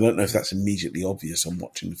 because I don't know if that's immediately obvious on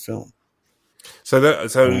watching the film. So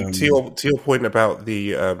to your point about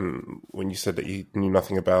the when you said that you knew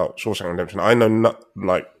nothing about Shawshank Redemption, I know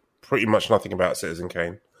pretty much nothing about Citizen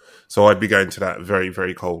Kane, so I'd be going to that very,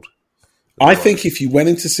 very cold. I think if you went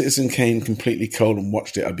into Citizen Kane completely cold and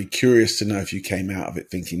watched it, I'd be curious to know if you came out of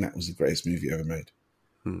it thinking that was the greatest movie ever made.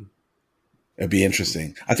 It'd be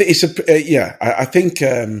interesting. I think it's I think.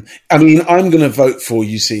 I'm going to vote for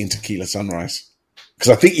You Seeing Tequila Sunrise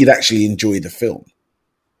because I think you'd actually enjoy the film.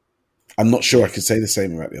 I'm not sure I could say the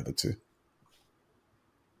same about the other two.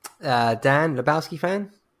 Dan, Lebowski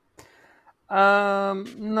fan?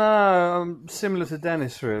 No, I'm similar to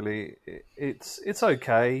Dennis. Really, it's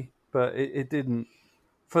okay, but it didn't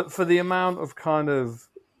for the amount of kind of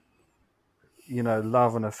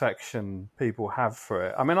love and affection people have for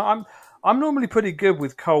it. I mean, I'm normally pretty good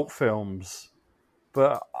with cult films,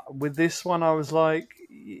 but with this one, I was like,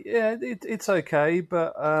 yeah, it's okay,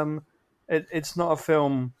 but it's not a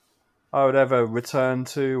film I would ever return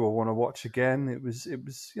to or want to watch again. It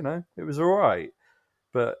was all right,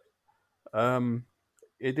 but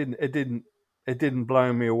it didn't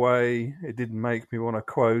blow me away. It didn't make me want to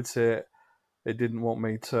quote it. It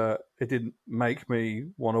didn't make me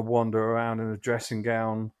want to wander around in a dressing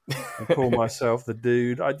gown and call myself the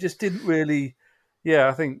dude. I just didn't really. Yeah,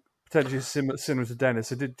 I think potentially similar to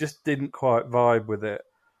Dennis. Just didn't quite vibe with it.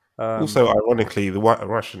 Also, ironically, the White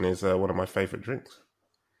Russian is one of my favourite drinks.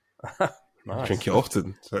 Nice. I drink it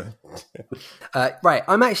often. So. Right,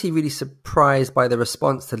 I'm actually really surprised by the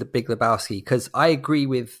response to The Big Lebowski because I agree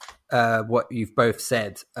with what you've both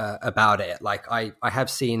said about it. Like, I have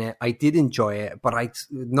seen it, I did enjoy it, but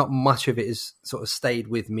not much of it has sort of stayed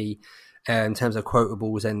with me in terms of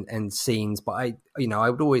quotables and scenes. But I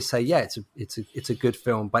would always say, yeah, it's a good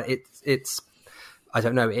film, but it's I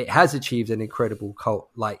don't know, it has achieved an incredible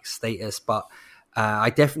cult-like status, but I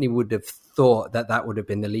definitely would have thought that would have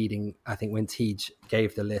been the leading. I think when Tej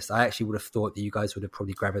gave the list, I actually would have thought that you guys would have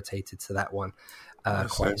probably gravitated to that one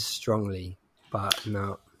quite strongly, but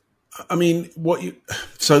no. I mean,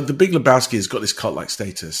 so The Big Lebowski has got this cult-like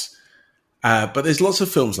status, but there's lots of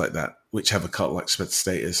films like that which have a cult-like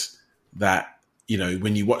status that,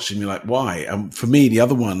 when you watch them, you're like, why? For me, the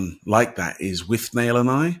other one like that is Withnail and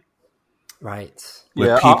I. Right.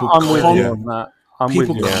 Where I'm with you on that.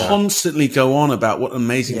 People constantly go on about what an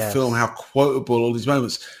amazing film, how quotable all these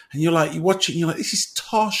moments, and you're like, you watch it, and you're like, this is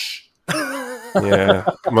tosh. Yeah,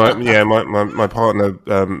 my partner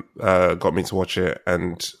got me to watch it,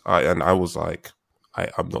 and I was like,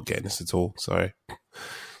 I'm not getting this at all. Sorry.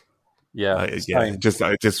 Just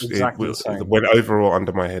exactly it went over or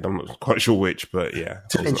under my head. I'm not quite sure which, but yeah.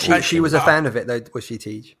 And she was a fan of it, though, was she,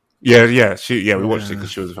 Tej? Yeah, we watched it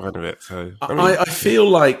because she was a fan of it. So I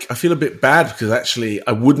feel a bit bad because actually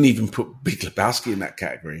I wouldn't even put Big Lebowski in that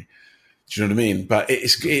category. Do you know what I mean? But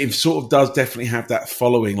it sort of does definitely have that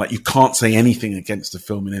following. Like, you can't say anything against the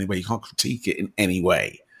film in any way. You can't critique it in any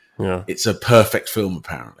way. Yeah, it's a perfect film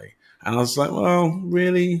apparently. And I was like, well,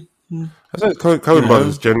 really? I think Coen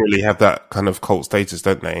brothers generally have that kind of cult status,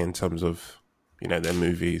 don't they? In terms of their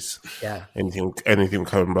movies. Yeah, anything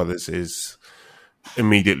Coen brothers is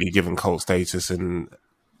immediately given cult status and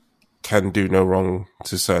can do no wrong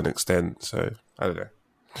to a certain extent. So I don't know.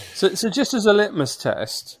 So just as a litmus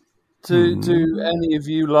test, do any of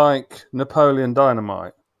you like Napoleon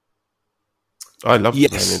Dynamite? I love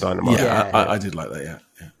Napoleon Dynamite. Yeah, I did like that.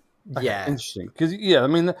 Yeah. Interesting. Because I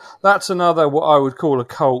mean, that's another what I would call a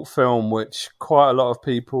cult film, which quite a lot of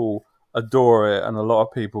people adore it, and a lot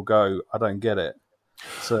of people go, I don't get it.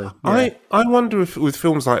 So yeah. I wonder if with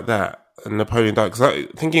films like that, and Napoleon Dynamite,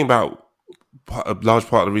 because thinking about a large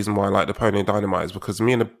part of the reason why I like Napoleon Dynamite is because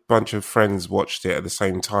me and a bunch of friends watched it at the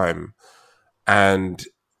same time, and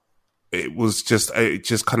it just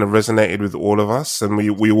kind of resonated with all of us, and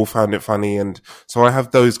we all found it funny, and so I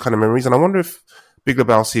have those kind of memories, and I wonder if Big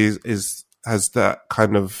Lebowski has that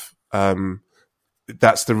kind of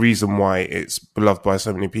that's the reason why it's beloved by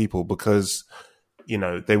so many people, because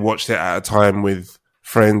they watched it at a time with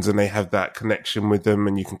friends and they have that connection with them,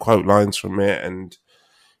 and you can quote lines from it, and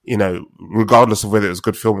regardless of whether it was a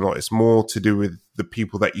good film or not, it's more to do with the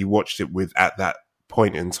people that you watched it with at that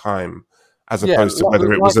point in time, as opposed to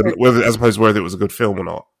whether it was a good film or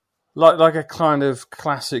not. Like a kind of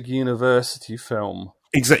classic university film.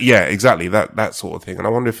 Exactly that sort of thing. And I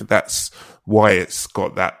wonder if that's why it's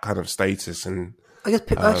got that kind of status. And I guess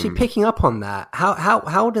actually picking up on that,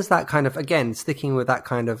 how does that kind of, again, sticking with that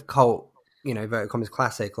kind of cult, inverted commas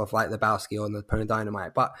classic of like Lebowski or Napoleon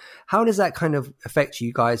Dynamite, but how does that kind of affect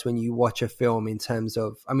you guys when you watch a film in terms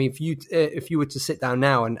of, I mean, if you were to sit down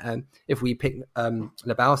now and if we pick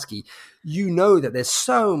Lebowski, that there's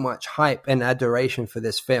so much hype and adoration for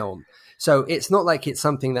this film. So it's not like it's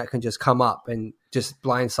something that can just come up and just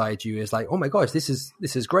blindside you. It's like, oh my gosh, this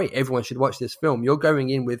is great. Everyone should watch this film. You're going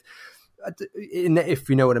in with, if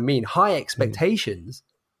you know what I mean, high expectations.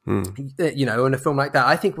 In a film like that.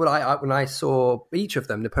 I think when I saw each of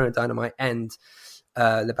them, Napoleon Dynamite and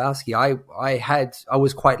Lebowski, I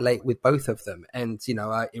was quite late with both of them, and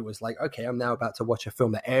it was like, okay, I'm now about to watch a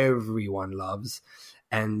film that everyone loves,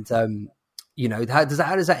 and how does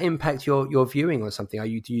that impact your viewing or something?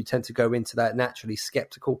 Do you tend to go into that naturally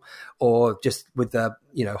skeptical, or just with the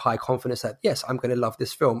high confidence that yes, I'm going to love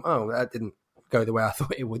this film? Oh, that didn't go the way I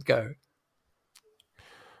thought it would go.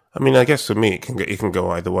 I mean, I guess for me, it can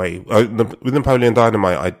go either way. With Napoleon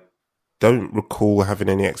Dynamite, I don't recall having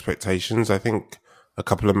any expectations. I think a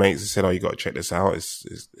couple of mates said, "Oh, you got to check this out.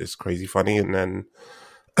 It's crazy funny." And then,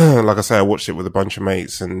 like I say, I watched it with a bunch of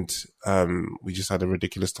mates, and we just had a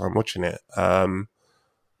ridiculous time watching it.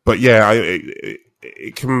 But yeah,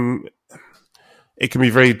 it can be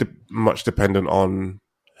very much dependent on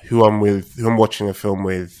who I'm with, who I'm watching a film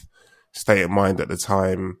with, state of mind at the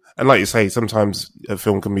time. And like you say, sometimes a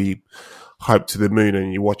film can be hyped to the moon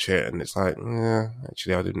and you watch it and it's like,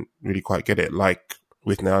 actually, I didn't really quite get it. Like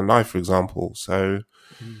with Now and Life, for example. So,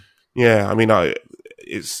 yeah, I mean,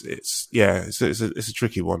 it's a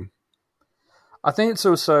tricky one. I think it's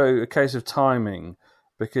also a case of timing,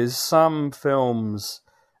 because some films,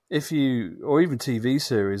 or even TV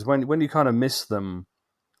series, when you kind of miss them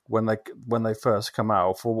when they first come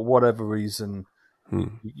out, for whatever reason,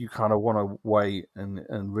 you kind of want to wait and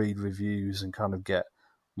read reviews and kind of get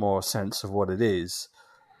more sense of what it is.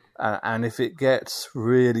 And if it gets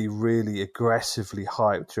really, really aggressively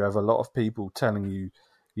hyped, you have a lot of people telling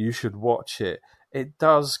you should watch it. It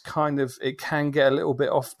can get a little bit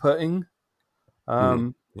off-putting.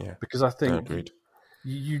 Because I think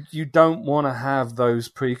you don't want to have those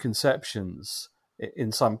preconceptions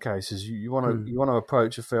in some cases. You want to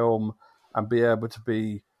approach a film and be able to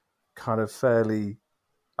be kind of fairly,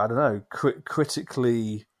 I don't know,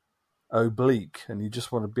 critically oblique, and you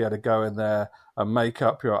just want to be able to go in there and make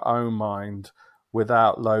up your own mind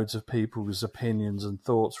without loads of people's opinions and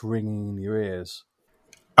thoughts ringing in your ears.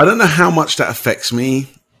 I don't know how much that affects me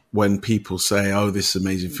when people say, oh, this is an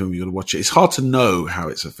amazing film, you got to watch it. It's hard to know how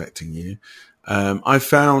it's affecting you. I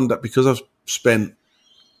found that because I've spent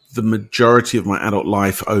the majority of my adult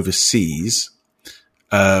life overseas,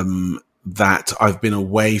 that I've been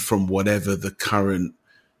away from whatever the current,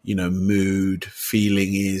 mood,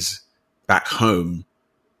 feeling is back home.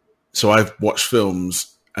 So I've watched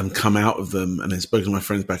films and come out of them and then spoken to my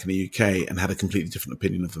friends back in the UK and had a completely different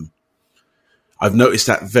opinion of them. I've noticed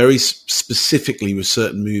that very specifically with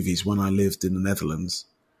certain movies when I lived in the Netherlands,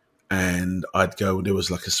 and I'd go, there was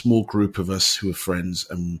like a small group of us who were friends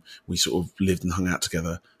and we sort of lived and hung out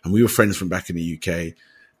together, and we were friends from back in the UK,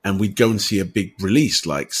 and we'd go and see a big release,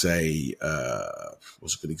 like say,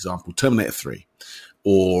 what's a good example? Terminator 3,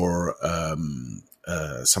 or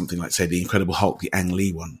something like, say, The Incredible Hulk, the Ang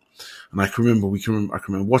Lee one. And I can remember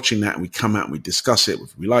watching that, and we'd come out and we'd discuss it,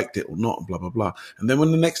 if we liked it or not, and blah, blah, blah. And then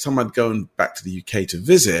when the next time I'd go back to the UK to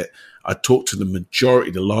visit, I'd talk to the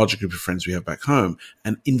larger group of friends we have back home.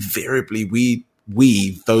 And invariably we,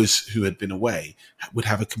 those who had been away, would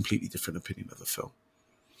have a completely different opinion of the film.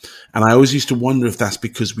 And I always used to wonder if that's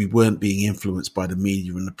because we weren't being influenced by the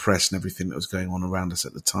media and the press and everything that was going on around us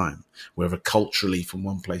at the time, wherever culturally from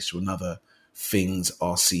one place to another, things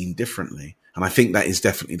are seen differently. And I think that is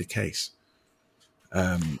definitely the case.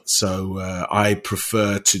 So I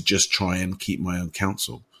prefer to just try and keep my own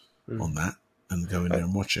counsel on that and go in there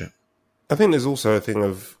and watch it. I think there's also a thing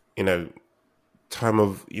of, time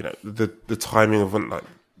of, the timing of when, like,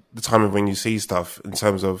 the time of when you see stuff in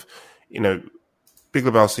terms of, Big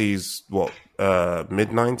Lebowski's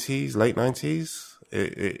mid-90s, late 90s,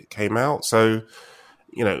 it came out. So,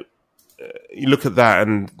 you look at that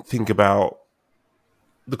and think about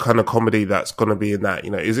the kind of comedy that's going to be in that.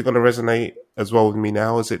 Is it going to resonate as well with me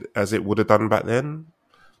now as it would have done back then?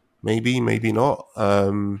 Maybe, maybe not.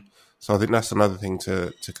 So I think that's another thing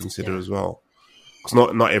to consider as well.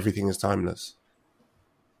 Because not everything is timeless.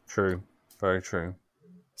 True. Very true.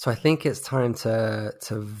 So I think it's time to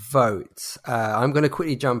vote. I'm going to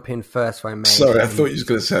quickly jump in first, if I may. Sorry, I thought you were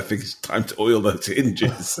going to say I think it's time to oil those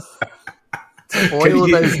hinges. Oil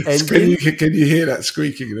those engines? Can you hear that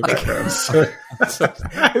squeaking in the background?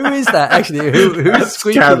 Who is that? Actually, who's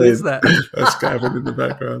squeaking? Gavin. Is that? That's Gavin in the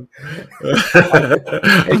background.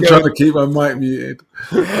 I'm trying to keep my mic muted.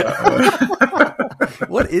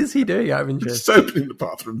 What is he doing? I'm interested. Just opening the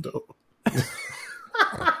bathroom door.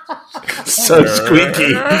 So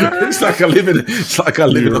squeaky. It's like I live in a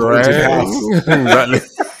haunted house.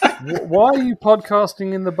 Why are you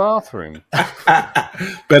podcasting in the bathroom?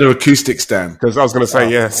 Better acoustic stand. Because I was going to say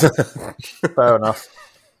yes. Fair enough.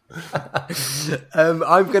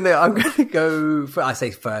 I'm gonna go. I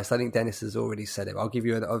say first. I think Dennis has already said it. I'll give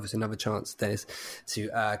you obviously another chance, Dennis, to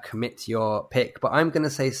commit to your pick. But I'm gonna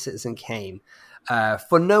say Citizen Kane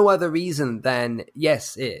for no other reason than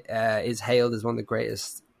yes, it is hailed as one of the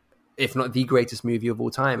greatest, if not the greatest movie of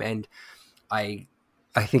all time, and I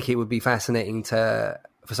think it would be fascinating for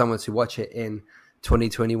someone to watch it in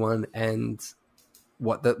 2021 and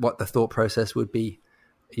what the thought process would be,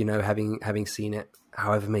 having seen it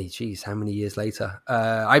how many years later.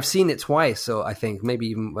 I've seen it twice, or I think maybe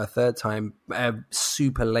even a third time,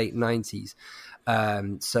 super late 90s.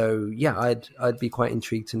 So yeah, I'd be quite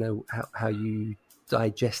intrigued to know how you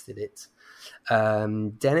digested it.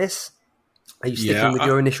 Dennis, are you sticking with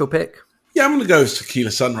your initial pick? Yeah, I'm going to go with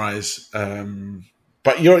Tequila Sunrise.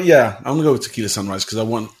 But I'm going to go with Tequila Sunrise because I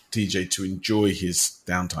want TJ to enjoy his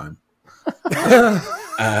downtime.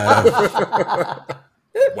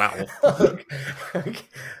 Wow.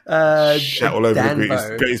 Shout all over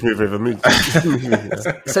the greatest movie ever.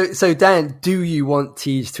 So Dan, do you want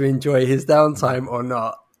Tej to enjoy his downtime or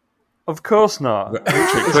not? Of course not.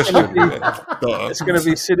 It's going to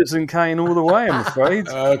be Citizen Kane all the way, I'm afraid.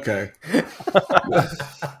 Okay.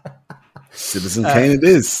 Citizen Kane it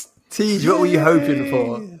is. Tej, what were you hoping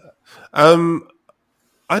for?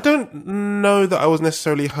 I don't know that I was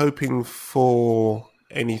necessarily hoping for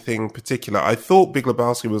anything particular. I thought Big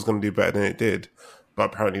Lebowski was going to do better than it did,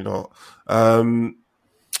 but apparently not.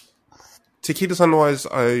 Tequila Sunrise,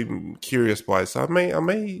 I'm curious by, so I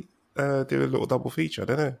may do a little double feature. I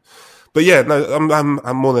don't know, but yeah, no, I'm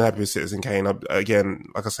more than happy with Citizen Kane. Again,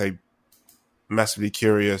 like I say, massively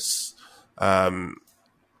curious. There's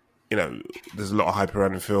a lot of hype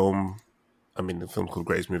around the film. I mean, the film's called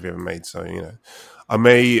Greatest Movie Ever Made, so I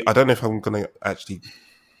don't know if I'm going to actually,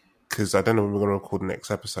 because I don't know when we're going to record the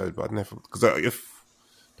next episode, but I don't know if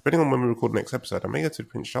depending on when we record the next episode, I may go to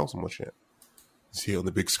Prince Charles and watch it, see it on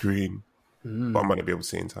the big screen, but I might not be able to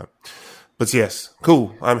see it in time. But yes,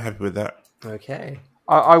 cool. I'm happy with that. Okay.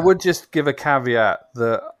 I would just give a caveat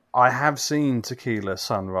that I have seen Tequila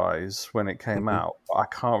Sunrise when it came out, but I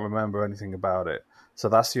can't remember anything about it. So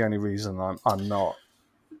that's the only reason I'm not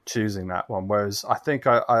choosing that one. Whereas I think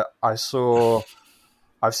I've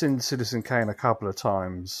seen Citizen Kane a couple of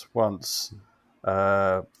times. Once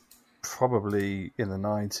probably in the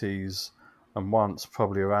 90s and once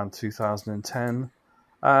probably around 2010.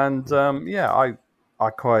 And I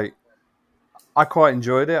quite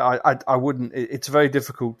enjoyed it. I wouldn't. It's very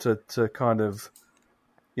difficult to kind of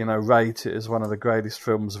rate it as one of the greatest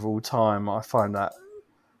films of all time. I find that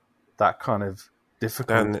kind of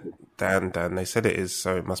difficult. Dan, they said it is,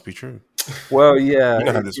 so it must be true. Well, yeah. You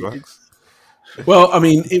know how this works. Well, I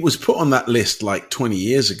mean, it was put on that list like 20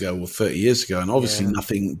 years ago or 30 years ago, and obviously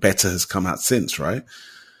nothing better has come out since, right?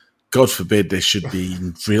 God forbid there should be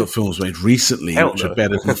real films made recently which are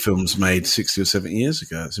better than films made 60 or 70 years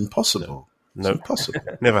ago. It's impossible. No. It's impossible.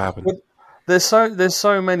 Never happened. Well, there's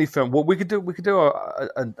so many films. Well, we could do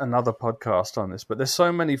another podcast on this, but there's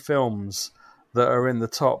so many films that are in the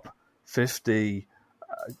top 50,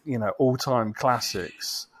 all-time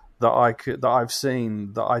classics that I've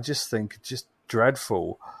seen that I just think are just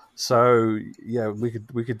dreadful. So yeah, we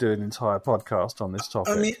could do an entire podcast on this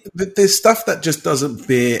topic. I mean, there's stuff that just doesn't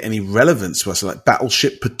bear any relevance to us, like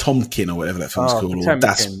Battleship Potemkin or whatever that film's called, or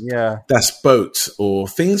Das Boat, or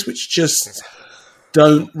things which just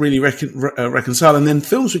don't really reconcile. And then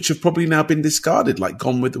films which have probably now been discarded, like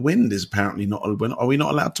Gone with the Wind, is apparently not. Are we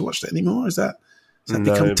not allowed to watch that anymore? Has that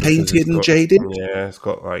become tainted and jaded? Yeah, it's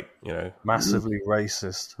got massively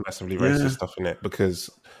racist stuff in it because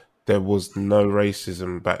there was no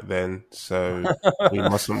racism back then. So we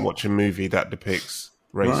mustn't watch a movie that depicts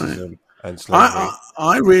racism and slavery.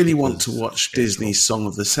 I really want to watch Disney's Song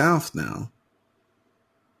of the South now.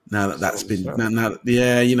 Now that's been, zippity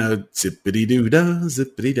doo da,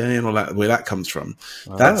 zippity day, and all that, where that comes from.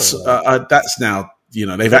 That's now,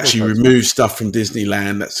 they've actually removed stuff from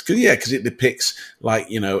Disneyland. That's good, because it depicts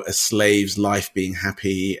a slave's life being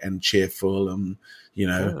happy and cheerful, and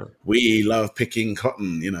we love picking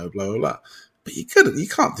cotton, blah blah blah. But you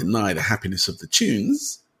can't deny the happiness of the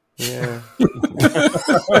tunes. Yeah,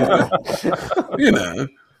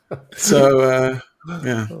 So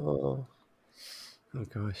yeah. Oh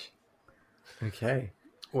gosh. Okay.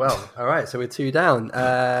 Well, all right. So we're 2 down.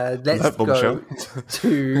 Let's go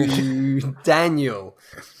to Daniel.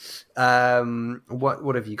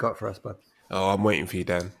 What have you got for us, bud? Oh, I'm waiting for you,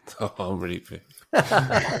 Dan. Oh, I'm ready for you.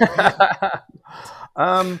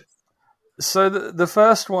 So the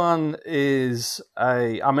first one is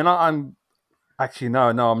I'm actually no,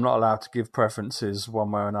 I'm not allowed to give preferences one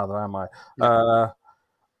way or another, am I? No.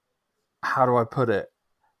 How do I put it?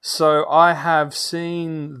 So I have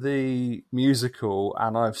seen the musical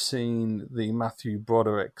and I've seen the Matthew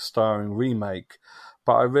Broderick starring remake,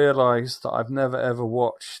 but I realised that I've never ever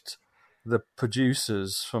watched the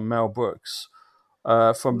producers from Mel Brooks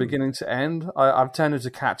from beginning to end. I've tended to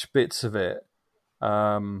catch bits of it,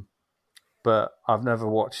 but I've never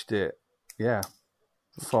watched it. Yeah,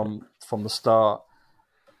 from the start.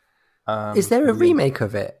 Is there a remake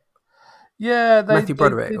of it? Yeah, Matthew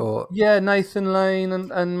Broderick, Nathan Lane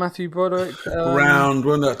and Matthew Broderick. Around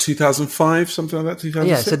 2005, something like that. 2006.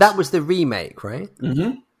 Yeah, so that was the remake, right?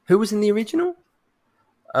 Mm-hmm. Who was in the original?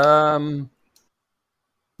 Mel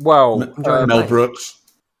Brooks.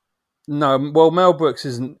 No, Mel Brooks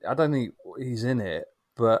isn't. I don't think he's in it,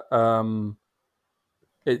 but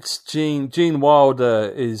it's Gene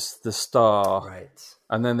Wilder is the star, right?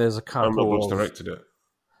 And then there's a couple. Mel Brooks directed it.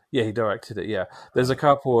 Yeah, he directed it. Yeah, there's a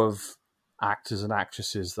couple of actors and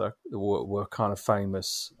actresses that were kind of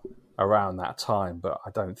famous around that time, but I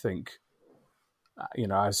don't think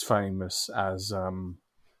as famous as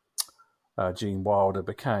Gene Wilder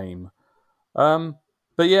became. But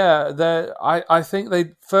yeah, I think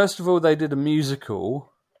they first of all they did a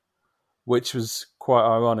musical, which was quite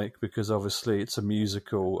ironic because obviously it's a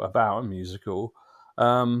musical about a musical,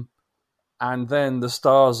 and then the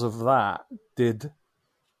stars of that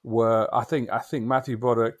were I think Matthew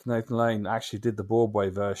Broderick, Nathan Lane actually did the Broadway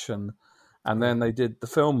version, and then they did the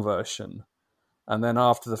film version, and then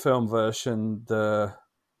after the film version, the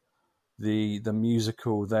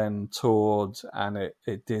musical then toured, and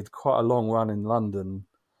it did quite a long run in London,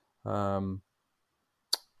 I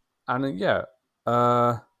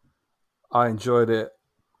enjoyed it.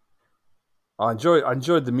 I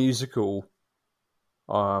enjoyed the musical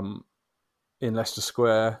in Leicester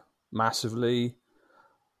Square massively.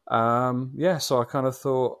 So I kind of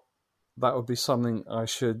thought that would be something I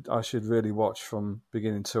should really watch from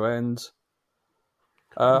beginning to end.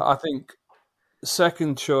 I think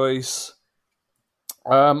second choice,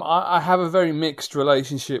 I have a very mixed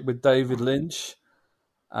relationship with David Lynch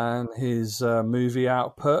and his movie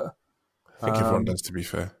output. I think everyone does, to be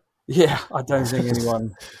fair. Yeah, I don't think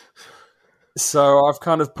anyone. So I've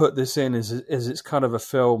kind of put this in as it's kind of a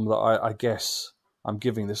film that I guess I'm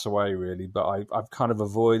giving this away really, but I've kind of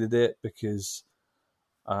avoided it because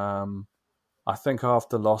I think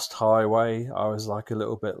after Lost Highway, I was like a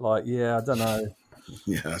little bit like, I don't know.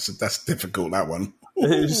 Yeah, that's difficult, that one.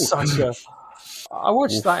 It was such a... I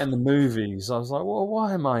watched that in the movies. I was like, well,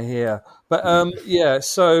 why am I here? But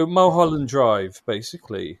so Mulholland Drive,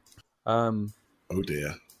 basically. Oh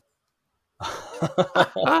dear.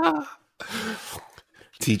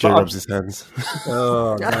 TJ rubs his hands.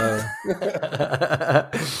 Oh no.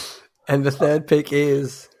 And the third pick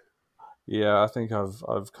is... Yeah, I think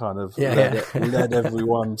I've kind of led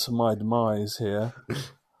everyone to my demise here.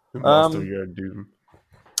 Master of your doom.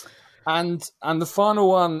 And the final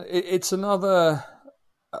one, it's another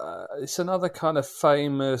kind of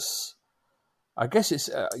famous. I guess it's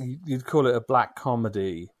you'd call it a black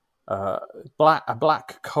comedy, a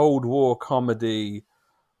black Cold War comedy,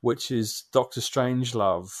 which is Dr.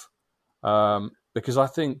 Strangelove, because I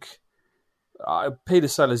think Peter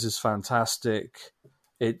Sellers is fantastic.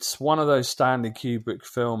 It's one of those Stanley Kubrick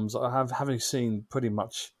films. Having seen pretty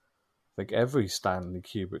much, I think, every Stanley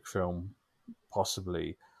Kubrick film,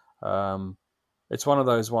 possibly. It's one of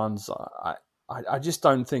those ones I just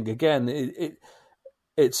don't think. Again,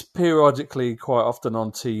 it's periodically, quite often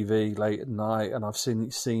on TV late at night, and I've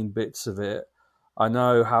seen bits of it. I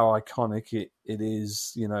know how iconic it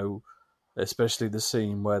is, you know, especially the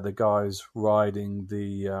scene where the guy's riding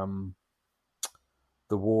the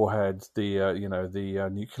warhead, the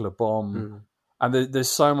nuclear bomb, and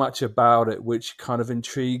there's so much about it which kind of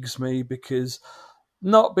intrigues me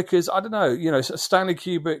not because I don't know, you know, Stanley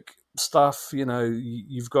Kubrick stuff. You know,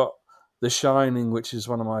 you've got The Shining, which is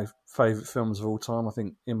one of my favourite films of all time. I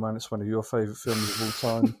think, Imran, it's one of your favourite films of all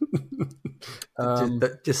time.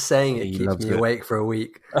 Just saying it keeps me awake for a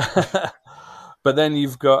week. But then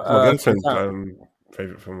you've got my girlfriend's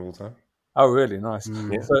favourite film of all time. Oh, really? Nice.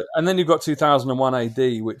 Yeah. So, and then you've got 2001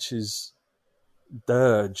 AD, which is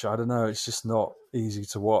dirge. I don't know. It's just not easy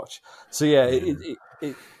to watch. So yeah,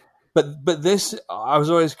 but this, I was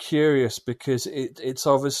always curious because it's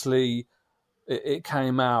obviously it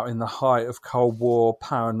came out in the height of Cold War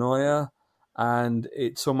paranoia, and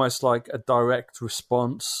it's almost like a direct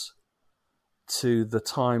response to the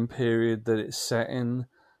time period that it's set in,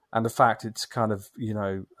 and the fact it's kind of, you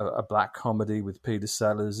know, a black comedy with Peter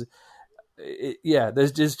Sellers.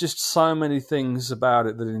 There's just so many things about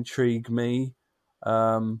it that intrigue me,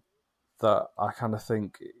 that I kind of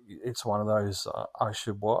think it's one of those I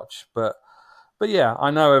should watch. But yeah,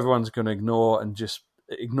 I know everyone's going to ignore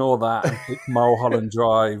that and pick Mulholland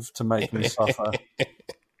Drive to make me suffer.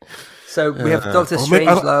 So we have Dr.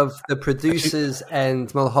 Strangelove, the producers,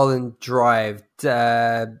 and Mulholland Drive.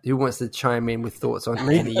 Who wants to chime in with thoughts on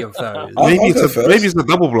any of those? Maybe it's a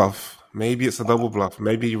double bluff. Maybe it's a double bluff.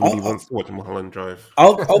 Maybe he really wants to watch Mulholland Drive.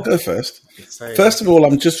 I'll go first. First of all,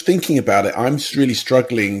 I'm just thinking about it. I'm really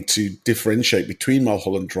struggling to differentiate between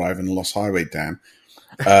Mulholland Drive and Lost Highway Dam.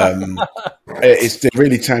 It's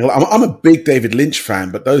really tangled. I'm a big David Lynch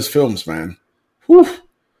fan, but those films, man,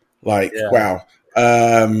 wow.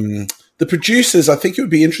 The producers, I think it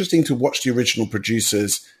would be interesting to watch the original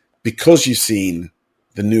producers because you've seen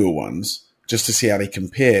the newer ones, just to see how they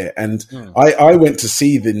compare. And I went to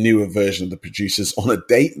see the newer version of the producers on a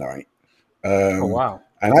date night. Oh wow!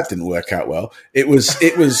 And that didn't work out well. It was a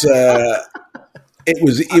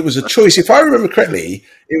choice. If I remember correctly,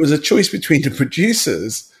 it was a choice between the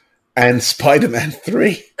producers and Spider-Man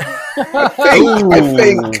 3. I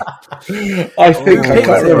think I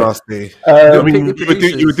can't remember. I mean,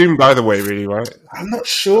 you were doing by the way, really, right? I'm not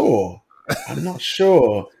sure. I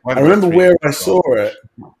remember where I saw it,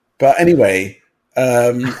 but anyway,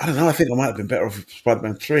 I don't know. I think I might have been better off with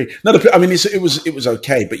Spider-Man 3. No, I mean it was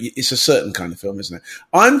okay, but it's a certain kind of film, isn't it?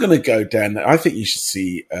 I'm going to go down. I think you should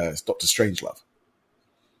see Dr. Strangelove.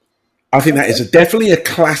 I think that is definitely a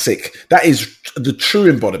classic. That is the true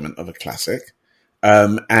embodiment of a classic.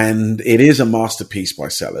 And it is a masterpiece by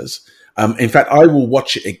Sellers. In fact, I will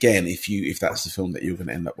watch it again if that's the film that you're going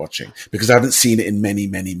to end up watching, because I haven't seen it in many,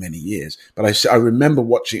 many, many years. But I remember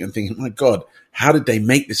watching it and thinking, my God, how did they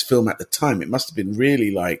make this film at the time? It must have been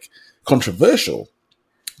really controversial.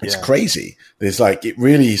 It's crazy. There's it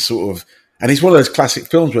really sort of, and it's one of those classic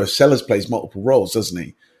films where Sellers plays multiple roles, doesn't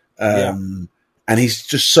he? And he's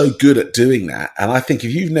just so good at doing that. And I think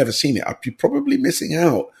if you've never seen it, you're probably missing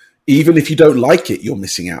out. Even if you don't like it, you're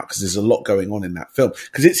missing out because there's a lot going on in that film.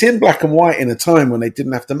 Because it's in black and white in a time when they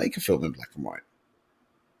didn't have to make a film in black and white.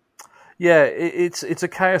 Yeah, it's a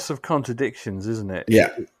chaos of contradictions, isn't it? Yeah.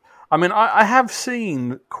 I mean, I have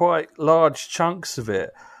seen quite large chunks of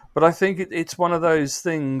it, but I think it's one of those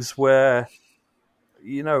things where,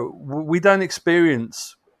 you know, we don't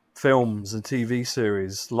experience films and TV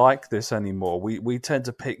series like this anymore. We tend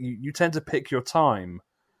to pick, you tend to pick your time.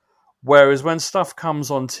 Whereas when stuff comes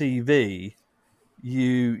on TV,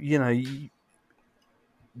 you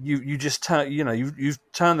just turn, you've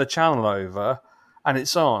turned the channel over and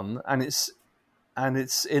it's on and it's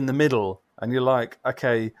in the middle and you're like,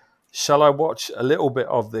 okay, shall I watch a little bit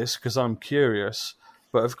of this because I'm curious?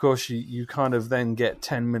 But of course you kind of then get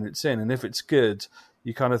 10 minutes in, and if it's good,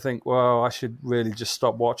 you kind of think, well, I should really just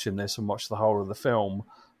stop watching this and watch the whole of the film,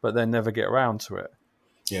 but then never get around to it.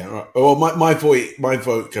 Yeah, right. Well, my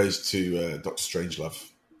vote goes to Dr.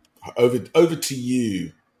 Strangelove. Over to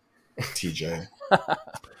you, TJ.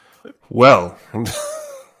 Well,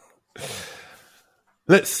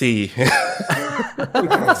 let's see.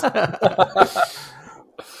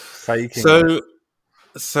 Faking.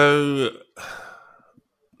 So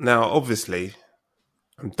now, obviously,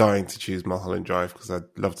 I'm dying to choose Mulholland Drive because I'd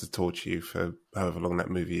love to torture you for however long that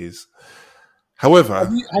movie is. However,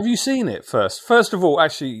 have you seen it first? First of all,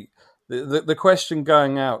 actually, the question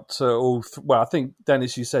going out to all. I think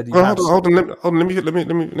Dennis, you said you have. Hold on. Let me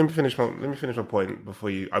finish my point before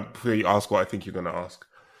you ask what I think you're going to ask.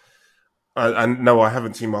 And no, I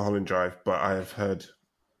haven't seen Mulholland Drive, but I have heard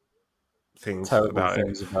things Terrible about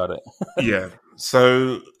things about it. Yeah,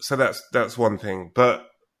 so that's one thing, but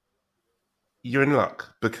you're in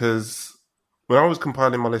luck because when I was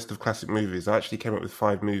compiling my list of classic movies, I actually came up with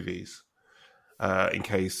 5 movies in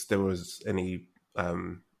case there was any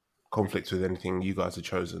conflict with anything you guys had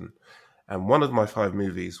chosen, and one of my 5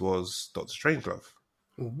 movies was Doctor Strangelove.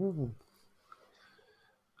 Ooh.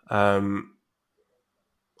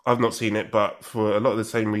 I've not seen it, but for a lot of the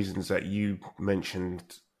same reasons that you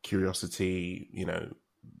mentioned, curiosity,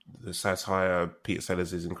 the satire, Peter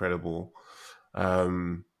Sellers is incredible,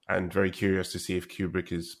 and very curious to see if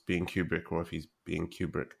Kubrick is being Kubrick or if he's being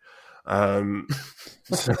Kubrick.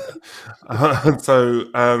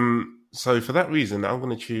 So for that reason, I'm going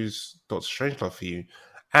to choose Doctor Strangelove for you,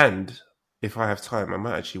 and if I have time, I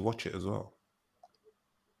might actually watch it as well.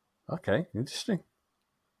 Okay, interesting.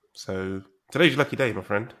 So today's your lucky day, my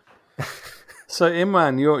friend. So,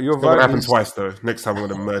 Imran, your It's vote going to happen is... twice, though. Next time I'm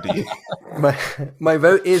going to murder you. My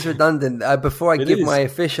vote is redundant. Before I give is. my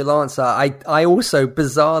official answer, I also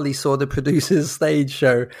bizarrely saw the producer's stage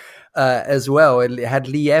show as well. It had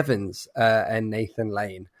Lee Evans and Nathan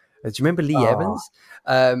Lane. Do you remember Lee Evans?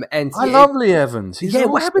 And I love Lee Evans. He's what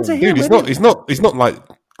awesome. happened to him? Dude, he's not like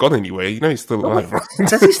gone anywhere. He's still alive, right?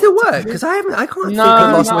 Does he still work? Because I can't think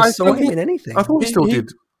I saw him in anything. I thought he still did.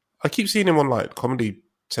 I keep seeing him on like Comedy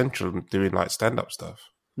Central doing like stand-up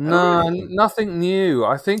stuff. No, nothing new.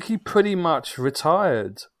 I think he pretty much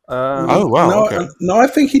retired. Oh wow! No, I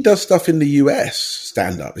think he does stuff in the US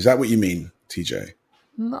stand-up. Is that what you mean, TJ?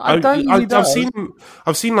 No, I don't think he does.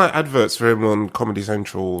 I've seen like adverts for him on Comedy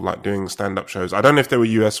Central, like doing stand-up shows. I don't know if they were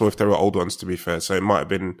US or if they were old ones. To be fair, so it might have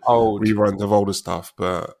been reruns of older stuff.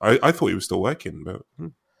 But I thought he was still working. But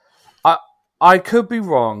I could be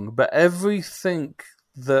wrong, but everything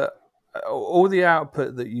that all the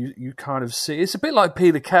output that you kind of see, it's a bit like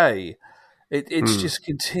Peter Kay. It's just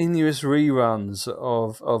continuous reruns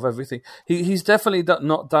of everything. He's definitely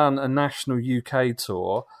not done a national UK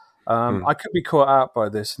tour. I could be caught out by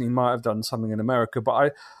this, and he might have done something in America.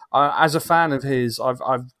 But I as a fan of his,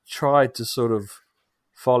 I've tried to sort of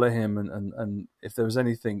follow him, and if there was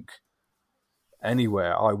anything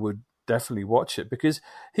anywhere, I would definitely watch it because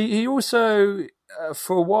he also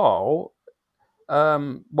for a while.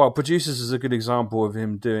 Producers is a good example of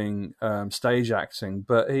him doing stage acting,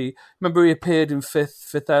 but he appeared in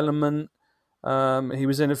Fifth Element. He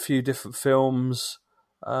was in a few different films,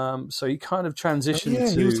 so he kind of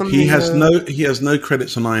transitioned He has no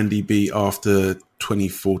credits on IMDb after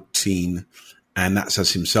 2014, and that's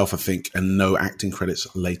as himself, I think, and no acting credits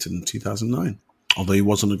later than 2009. Although he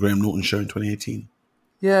was on the Graham Norton show in 2018.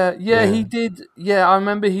 Yeah, he did. Yeah, I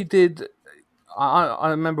remember he did. I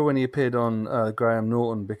remember when he appeared on Graham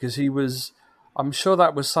Norton because he was. I'm sure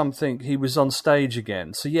that was something. He was on stage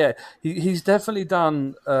again. So yeah, he's definitely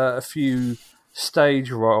done a few stage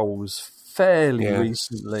roles fairly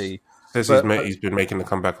recently. He's been making the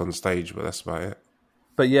comeback on stage, but that's about it.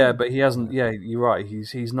 But he hasn't. Yeah, you're right.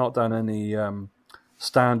 He's not done any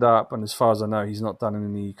stand up, and as far as I know, he's not done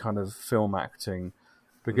any kind of film acting.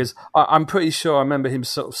 Because I'm pretty sure I remember him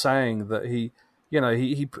sort of saying that he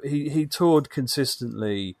toured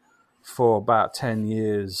consistently for about 10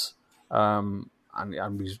 years, and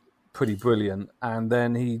was pretty brilliant. And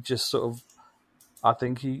then he just sort of, I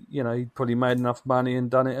think he probably made enough money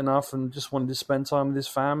and done it enough, and just wanted to spend time with his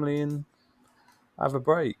family and have a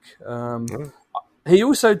break. He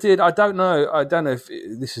also did. I don't know if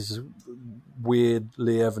this is weird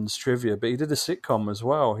Lee Evans trivia, but he did a sitcom as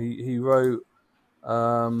well. He wrote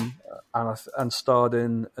and starred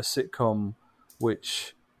in a sitcom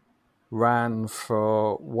which ran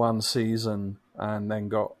for one season and then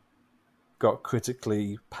got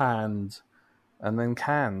critically panned and then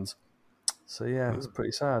canned. So yeah, it's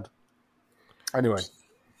pretty sad. Anyway,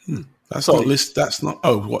 that's not list. That's not.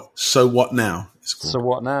 Oh, what? So what now? It's called. So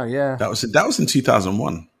what now? Yeah, that was in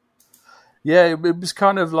 2001. Yeah, it was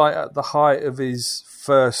kind of like at the height of his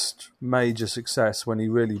first major success when he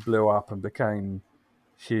really blew up and became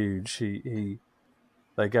huge. They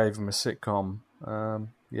gave him a sitcom.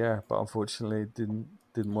 But unfortunately it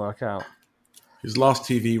didn't work out. His last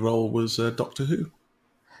TV role was Doctor Who,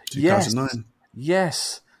 2009.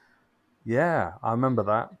 Yes. Yeah, I remember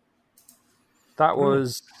that. That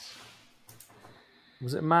was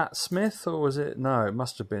it Matt Smith or was it? No, it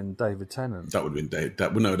must have been David Tennant. That would have been Dave.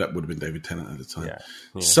 That would have been David Tennant at the time.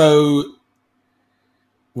 Yeah. So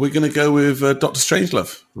we're going to go with Doctor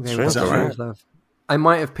Strangelove. Is that right? I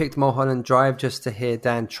might have picked Mulholland Drive just to hear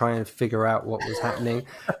Dan try and figure out what was happening.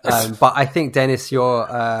 But I think, Dennis,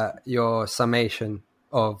 your summation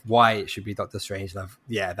of why it should be Doctor Strangelove,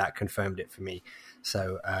 yeah, that confirmed it for me.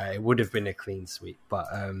 So it would have been a clean sweep. But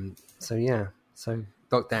so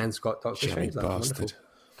Doc Dan's got Doctor Strangelove.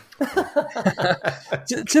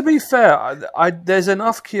 To be fair, there's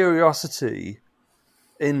enough curiosity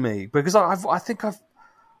in me because I'm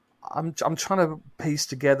trying to piece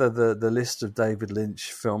together the list of David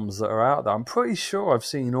Lynch films that are out there. I'm pretty sure I've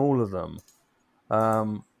seen all of them.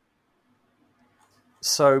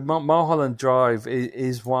 So Mulholland Drive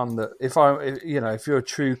is one that if you're a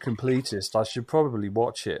true completist, I should probably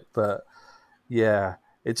watch it. But yeah,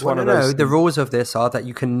 it's one of those. No, the rules of this are that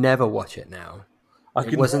you can never watch it now.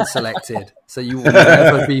 It wasn't selected, so you will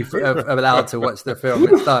never be allowed to watch the film.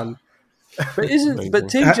 It's done. But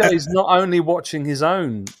TJ is not only watching his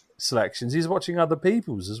own selections, he's watching other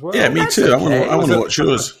people's as well. Yeah, me too. Okay. I want to watch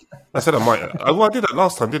yours. I said I might. I did that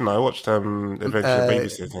last time, didn't I? I watched Adventure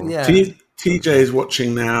Babysitting. Yeah. TJ is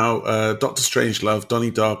watching now Doctor Strangelove, Donnie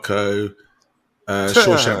Darko,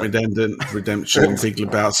 Shawshank Redemption, Big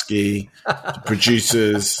Lebowski, The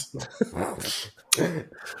Producers,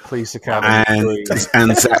 Police Academy,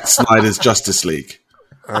 and Zack Snyder's Justice League.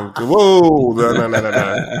 Whoa! No.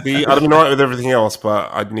 I'd been alright with everything else, but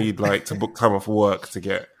I'd need to book time off work to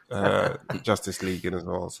get Justice League in as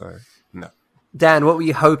well. So no. Dan, what were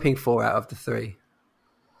you hoping for out of the three?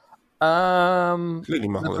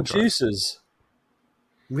 The Producers.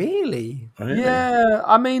 Really? Yeah,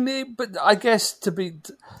 I mean, but I guess to be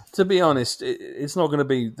honest, it's not going to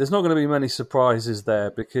be. There's not going to be many surprises there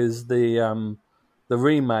because the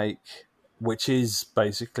remake, which is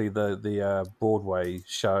basically the Broadway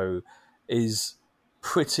show, is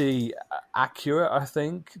pretty accurate, I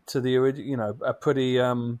think, to the original. Pretty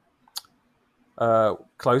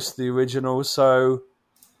close to the original. So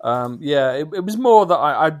it was more that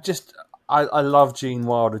I love Gene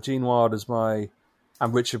Wilder. Gene Wilder's and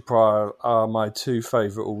Richard Pryor are my two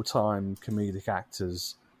favourite all-time comedic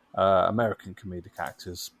actors, American comedic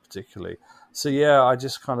actors particularly. So yeah, I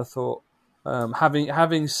just kind of thought,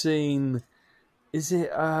 having seen, is it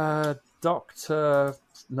Dr.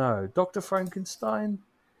 Frankenstein?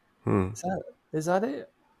 Is that it?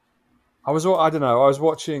 I don't know. I was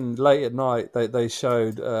watching late at night. They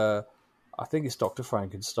showed. I think it's Dr.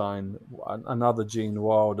 Frankenstein, another Gene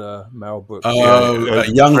Wilder, Mel Brooks.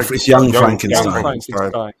 Young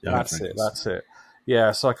Frankenstein. That's it.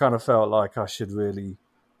 Yeah, so I kind of felt like I should really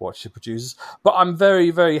watch The Producers. But I'm very,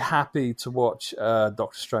 very happy to watch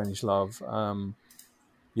Doctor Strangelove.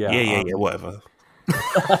 Whatever.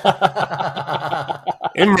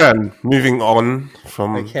 Imran, moving on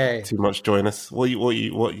from Too Much Joyness.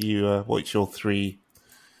 What's your three?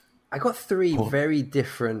 I got three very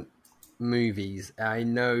different movies. I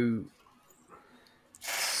know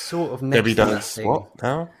sort of next Debbie does what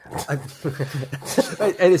now? And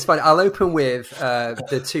it's funny. I'll open with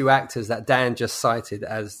the two actors that Dan just cited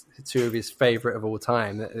as two of his favorite of all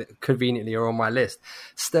time that conveniently are on my list.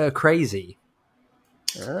 Stir Crazy.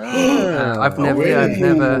 I've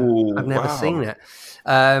never seen it.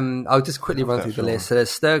 I'll just quickly run through the list. So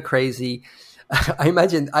there's Stir Crazy. I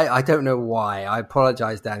imagine, I don't know why. I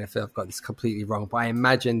apologize, Dan, if I've got this completely wrong, but I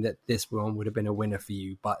imagine that this one would have been a winner for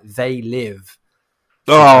you. But They Live.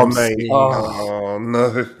 Oh, mate. Oh,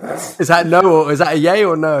 no. Is that no, or is that a yay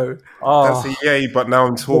or no? That's a yay, but now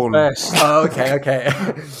I'm torn. Oh, okay.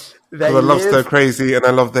 I love Stir Crazy and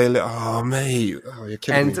I love They Live. Oh, mate. Oh, you're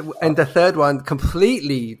kidding me. And the third one,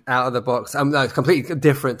 completely out of the box. No, it's completely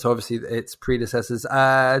different to obviously its predecessors.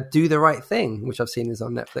 Do the Right Thing, which I've seen is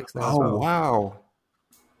on Netflix now as well. Oh, wow.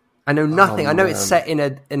 I know nothing. I know it's set in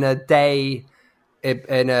a day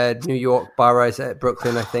in a New York borough, it's at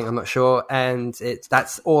Brooklyn, I think. I'm not sure. And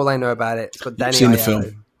that's all I know about it. It's got Danny You've Aiello.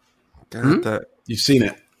 seen the film? You've seen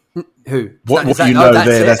it? Who? What you know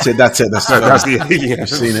there? That's it. That's the You've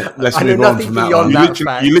seen it. Let's move on from that one.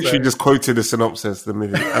 You literally just quoted the synopsis of the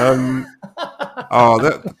movie.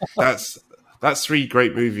 That's three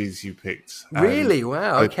great movies you picked. Really?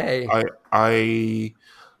 Wow. Okay. I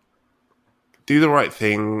Do the Right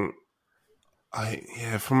Thing.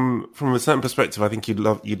 From a certain perspective, I think you'd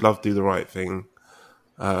love Do the Right Thing.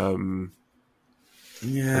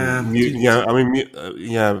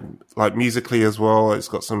 Like musically as well. It's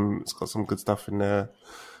got some good stuff in there.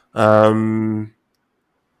 But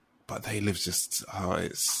They Live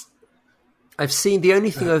I've seen the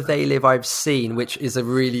only thing of They Live I've seen, which is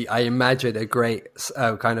I imagine a great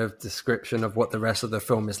kind of description of what the rest of the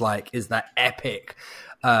film is like, is that epic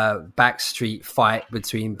backstreet fight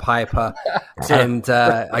between Piper and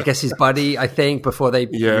I guess his buddy, I think, before they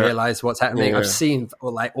realize what's happening. I've seen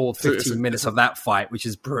all 15 minutes of that fight, which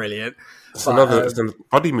is brilliant. It's a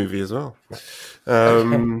buddy movie as well.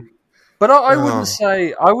 But I wouldn't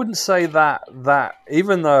say that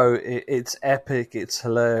even though it's epic, it's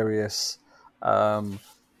hilarious, and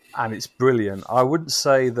it's brilliant. I wouldn't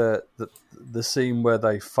say that the scene where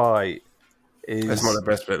they fight is. It's not the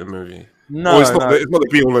best bit of the movie. No, it's not the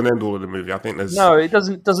be all and end all of the movie. I think there's it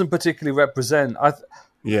doesn't particularly represent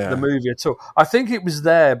the movie at all. I think it was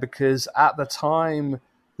there because at the time,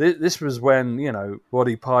 this was when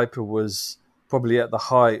Roddy Piper was probably at the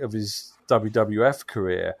height of his WWF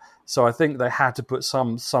career. So I think they had to put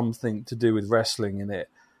something to do with wrestling in it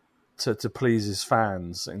to please his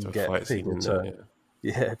fans and get people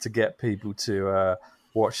to get people to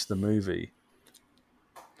watch the movie.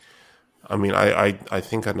 I mean, I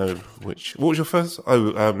think I know which. What was your first?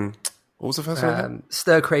 What was the first one?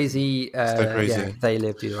 Stir Crazy. Stir Crazy. Yeah, They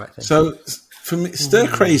Live, Do the Right Thing. So for me, Stir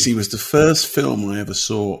Crazy was the first film I ever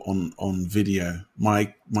saw on video.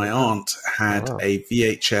 My aunt had a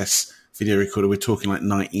VHS video recorder. We're talking like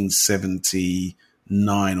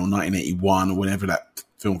 1979 or 1981 or whenever that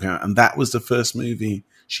film came out, and that was the first movie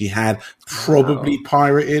she had, probably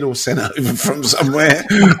pirated or sent over from somewhere.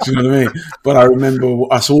 Do you know what I mean? But I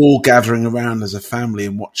remember us all gathering around as a family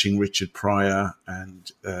and watching Richard Pryor and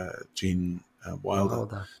Gene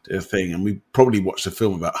Wilder do a thing. And we probably watched the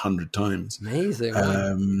film about 100 times. Amazing.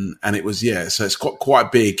 And it was, so it's got quite a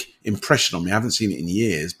big impression on me. I haven't seen it in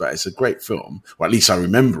years, but it's a great film. Or at least I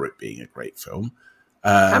remember it being a great film.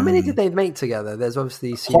 How many did they make together? There's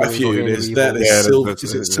obviously quite a few.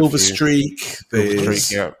 There's Silver Streak. There's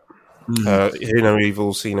Hear No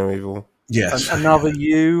Evil, See No Evil. Yes. Another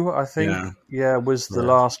You, I think. Yeah, was the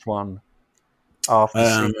last one after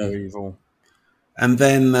See No Evil. And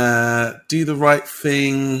then Do the Right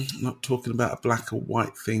Thing. I'm not talking about a black or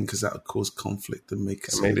white thing because that would cause conflict and make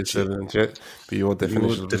us legit. But your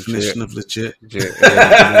definition of legit. Name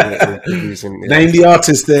the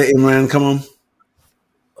artist there, Imran. Come on.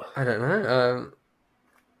 I don't know.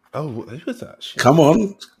 Who was that? Shit. Come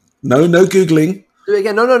on. No Googling. Do it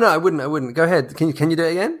again. No, I wouldn't. Go ahead. Can you do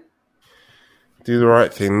it again? Do the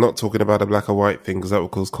right thing. Not talking about a black or white thing because that will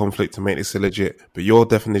cause conflict to make this illegit. But your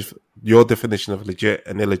definition of legit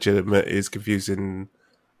and illegitimate is confusing.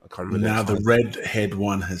 I can't remember. Now the redhead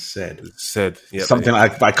one has said. Yeah, something I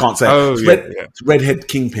can't say. It's Redhead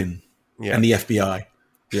Kingpin and the FBI.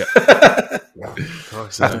 Yeah.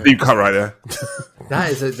 That's a deep cut right there.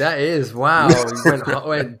 That is wow.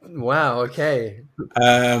 Wow. Okay.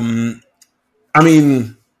 I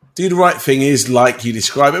mean, Do the Right Thing is like you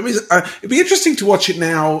describe it. I mean, it'd be interesting to watch it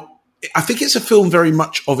now. I think it's a film very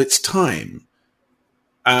much of its time.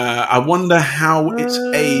 I wonder how it's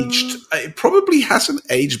aged. It probably hasn't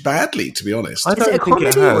aged badly, to be honest. Is it a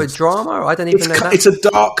comedy or a drama? I don't even know that. It's a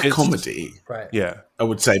dark comedy. Right. Yeah. I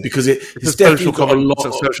would say, because it's definitely got a lot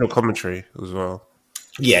of social commentary as well.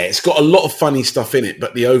 Yeah, it's got a lot of funny stuff in it,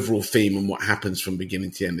 but the overall theme and what happens from beginning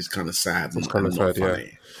to end is kind of sad. It's kind of sad,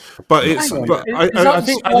 funny. But I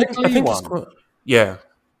think it's quite, yeah.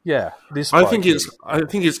 I think it's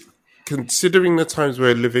considering the times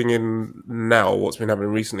we're living in now, what's been happening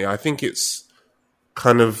recently. I think it's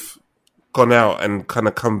kind of gone out and kind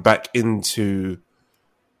of come back into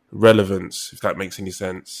relevance, if that makes any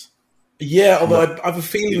sense. Yeah, although I have a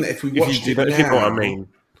feeling that if we watched it now, if you know what I mean.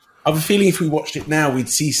 I have a feeling if we watched it now, we'd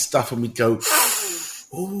see stuff and we'd go,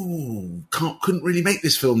 "Oh, couldn't really make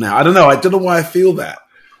this film now." I don't know why I feel that.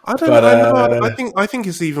 I don't know. I think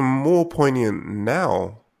it's even more poignant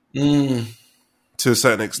now, to a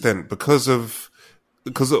certain extent, because a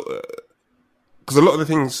lot of the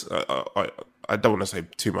things I don't want to say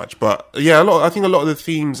too much, but yeah, I think a lot of the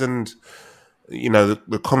themes and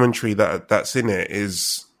the commentary that's in it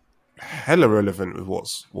is hella relevant with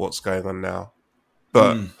what's going on now.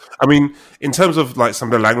 But I mean, in terms of like some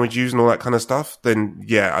of the language used and all that kind of stuff, then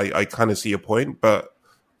yeah, I kind of see your point. But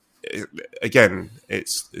again,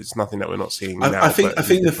 it's nothing that we're not seeing now. I think the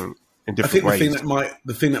thing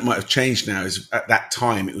that might have changed now is at that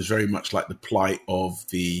time it was very much like the plight of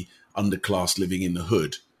the underclass living in the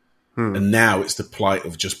hood, and now it's the plight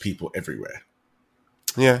of just people everywhere.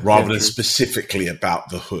 Yeah, rather than specifically about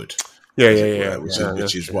the hood.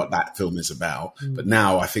 Which is what that film is about. But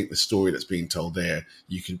now I think the story that's being told there,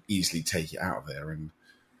 you can easily take it out of there and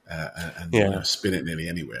spin it nearly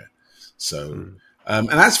anywhere. So,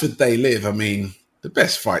 and as for They Live, I mean, the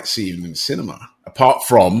best fight scene in cinema, apart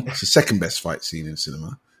from it's the second best fight scene in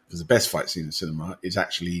cinema, because the best fight scene in cinema is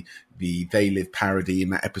actually the They Live parody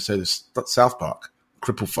in that episode of South Park,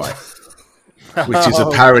 Cripple Fight, which is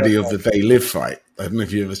a parody of the They Live fight. I don't know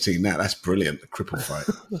if you've ever seen that. That's brilliant, the Cripple Fight.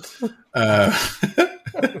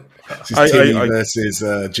 This is Timmy versus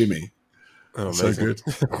Jimmy. Oh, so good.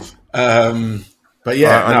 But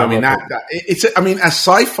yeah, I I mean, as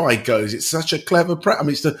sci-fi goes, it's such a clever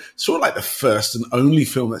it's sort of like the first and only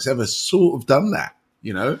film that's ever sort of done that,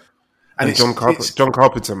 you know. And John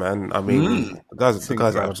Carpenter, man. I mean, the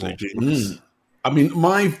guy's an absolute genius. I mean,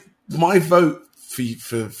 my vote for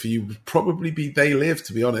you would probably be They Live,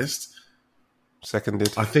 to be honest.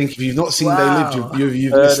 Seconded. I think if you've not seen They Live,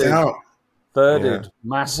 you've missed out. Thirded,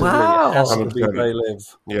 massively. It has to be They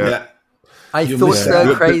Live. Yeah. I thought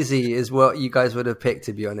Stir Crazy is what you guys would have picked,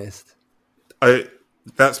 to be honest.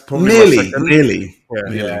 That's probably nearly.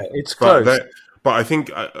 Yeah, it's close. But I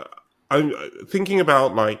think I'm thinking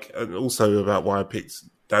about and also about why I picked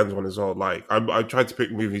Dan's one as well. Like I tried to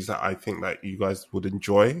pick movies that I think that you guys would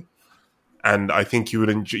enjoy, and I think you'd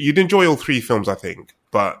enjoy all three films. I think,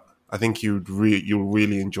 but I think you'll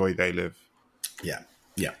really enjoy They Live. Yeah,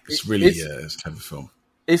 it's really a clever film.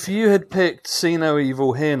 If you had picked See No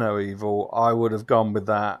Evil, Hear No Evil, I would have gone with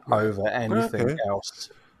that over anything else.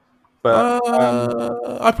 But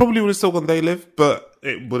I probably would have still gone They Live, but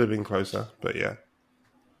it would have been closer. But yeah.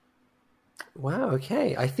 Wow,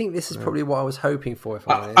 okay. I think this is probably what I was hoping for.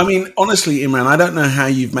 I mean, honestly, Imran, I don't know how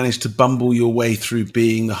you've managed to bumble your way through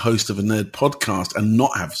being the host of a nerd podcast and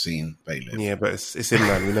not have seen They Live. Yeah, but it's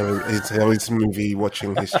Imran. We know it's movie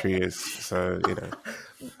watching history is, so, you know.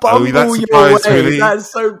 Bumble your way. Really?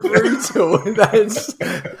 That's so brutal.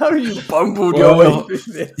 How you bumbled your way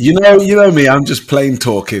through this. You know me. I'm just plain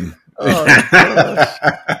talking.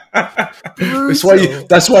 That's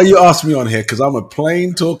why you asked me on here, because I'm a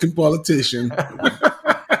plain talking politician.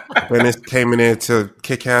 Dennis came in here to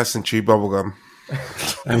kick ass and chew bubblegum.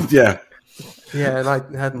 And and I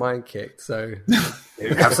had mine kicked. So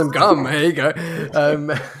have some gum. There you go.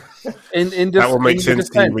 That will make sense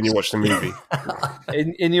to you when you watch the movie.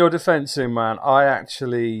 In your defence, man, I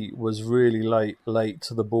actually was really late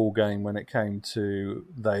to the ball game when it came to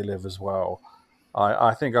They Live as well.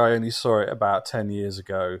 I think I only saw it about 10 years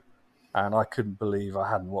ago, and I couldn't believe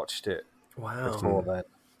I hadn't watched it before then.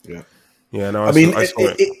 Yeah. No, I mean, I saw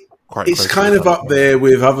it quite it's kind of up there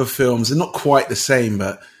with other films. They're not quite the same,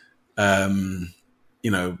 but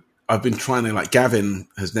you know, I've been trying to Gavin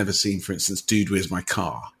has never seen, for instance, Dude, Where's My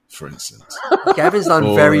Car? For instance, Gavin's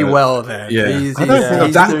done very well there. Yeah, I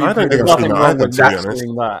don't think I've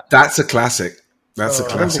seen that. That's a classic. That's a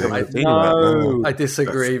classic. I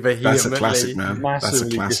disagree vehemently. That's a classic, man. That's a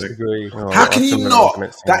classic. Disagree. How can you not?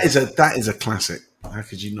 That is a classic. How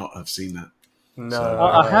could you not have seen that? No,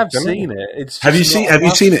 I have seen it. Have you seen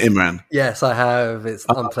it, Imran? Yes, I have. It's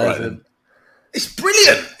unpleasant. Right. It's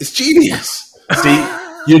brilliant. It's genius. See,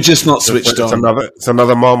 you're just not switched on. It's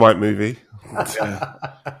another Marmite movie. Yeah.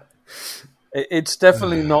 It's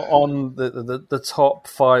definitely not on the top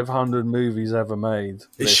 500 movies ever made.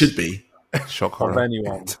 It should be. Shock of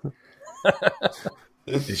anyone.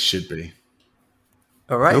 It should be.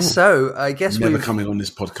 All right, so I guess never coming on this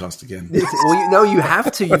podcast again. Well, you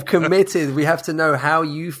have to. You've committed. We have to know how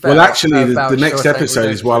you felt. Well, actually, the next episode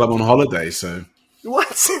is while I'm on holiday. So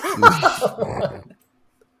what?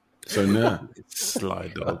 So no,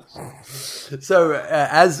 slide dog. So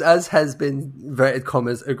as has been inverted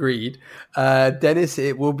commas agreed, Dennis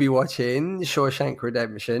will be watching Shawshank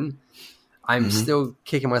Redemption. I'm still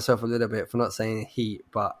kicking myself a little bit for not saying Heat,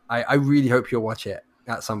 but I really hope you'll watch it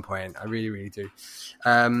at some point. I really, really do.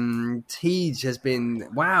 Tej has been,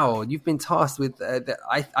 wow, you've been tasked with,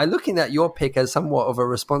 I looking at your pick as somewhat of a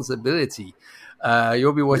responsibility.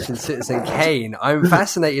 You'll be watching Citizen Kane. I'm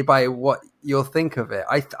fascinated by what you'll think of it.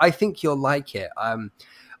 I think you'll like it.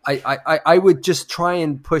 I would just try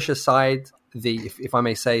and push aside if I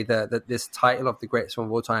may say, that this title of the greatest film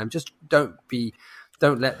of all time. Just don't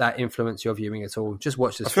let that influence your viewing at all. Just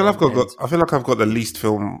watch this. I feel like I've got the least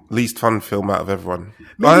fun film out of everyone.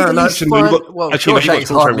 Shawshank's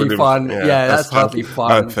hardly fun. Yeah, that's hardly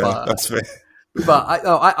fun. That's fair. But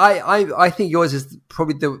I think yours is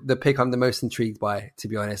probably the pick I'm the most intrigued by. To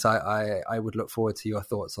be honest, I would look forward to your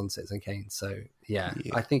thoughts on Citizen Kane. So yeah.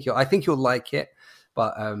 I think you'll like it.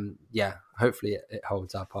 But hopefully it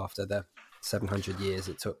holds up after the 700 years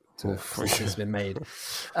it took since it's been made.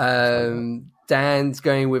 Dan's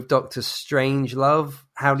going with Doctor Strangelove.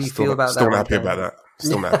 How do you feel about that? Still not happy about that.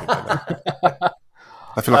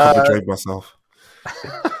 I feel like I've betrayed myself.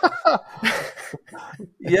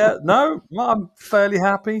 Yeah, no, I'm fairly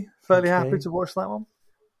happy to watch that one.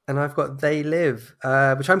 And I've got They Live,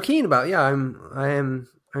 which I'm keen about. Yeah, I'm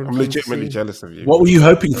legitimately jealous of you. What were you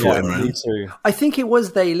hoping for, Imran? Me too. I think it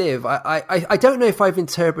was They Live. I don't know if I've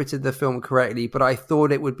interpreted the film correctly, but I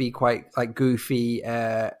thought it would be quite goofy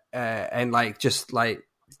and just. Well,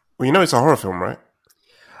 it's a horror film, right?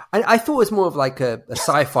 I thought it was more of like a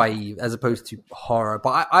sci-fi as opposed to horror,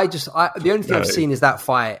 but the only thing I've seen is that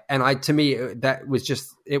fight, and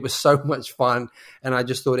it was so much fun, and I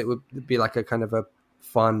just thought it would be like a kind of a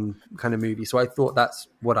fun kind of movie. So I thought that's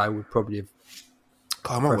what I would probably have.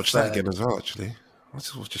 God, I might watch that again as well. Actually, I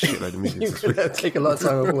just watched a shitload of movies. You're gonna take a lot of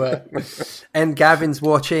time at work. And Gavin's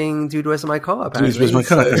watching Dude, Where's My Car? Dude, Where's My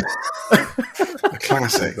Car? A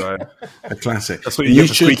classic. A classic. That's what you get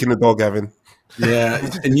for squeaking the door, Gavin. Yeah,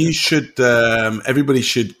 and you should. Everybody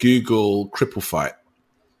should Google Cripple Fight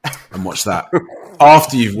and watch that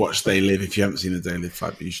after you've watched They Live. If you haven't seen the They Live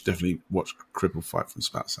fight, but you should definitely watch Cripple Fight from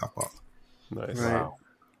South Park. Nice. Right.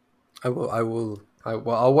 Wow.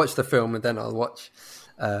 I'll watch the film and then I'll watch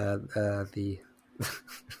the.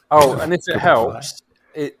 Oh, and if it helps,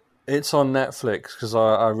 it's on Netflix because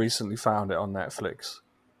I recently found it on Netflix.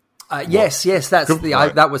 Yes, that's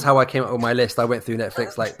that was how I came up with my list. I went through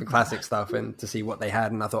Netflix, like the classic stuff, and to see what they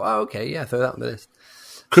had, and I thought, oh, okay, yeah, throw that on the list.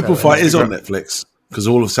 Cripple Fight is on Netflix because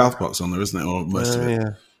all of South Park's on there, isn't it? Or most of it.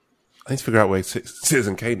 Yeah. I need to figure out where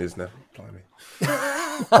Citizen Kane is now. Blimey.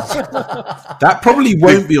 That probably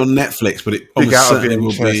won't be on Netflix, but it almost certainly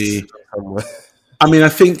will be. I mean, I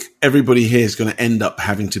think everybody here is going to end up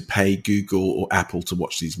having to pay Google or Apple to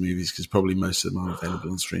watch these movies because probably most of them are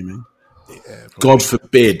available on streaming. Yeah, God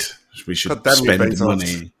forbid we should spend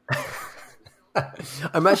money.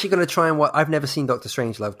 I'm actually going to try and watch. I've never seen Doctor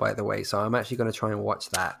Strangelove, by the way, so I'm actually going to try and watch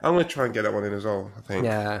that. I'm going to try and get that one in as well, I think.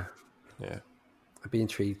 Yeah. I'd be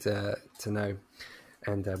intrigued to know.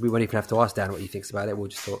 And we won't even have to ask Dan what he thinks about it. We'll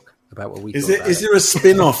just talk about what we think. Is there a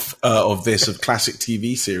spin-off of this, of classic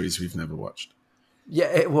TV series we've never watched?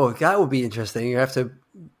 Yeah, well, that would be interesting. You have to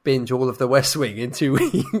binge all of The West Wing in 2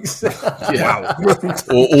 weeks. Wow.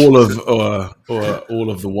 Or all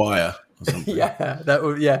of The Wire. Or something. Yeah, that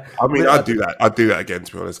would. Yeah, I mean, I'd do that. I'd do that again,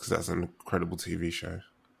 to be honest, because that's an incredible TV show.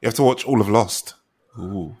 You have to watch all of Lost.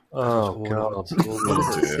 Ooh. Oh God!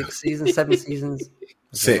 6 seasons, 7 seasons.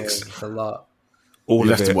 6. It's a lot. You'd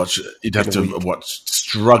have to watch.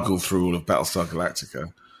 Struggle through all of Battlestar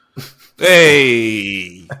Galactica.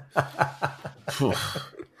 Hey.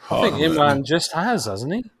 I think Imran just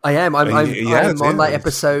hasn't he? I am. I'm on like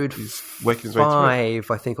episode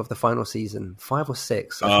 5, I think, of the final season. 5 or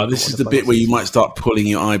 6. This is the bit where you might start pulling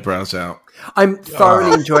your eyebrows out. I'm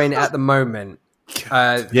thoroughly enjoying it at the moment.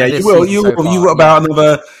 Yeah, you will. You've got about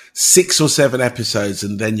another 6 or 7 episodes,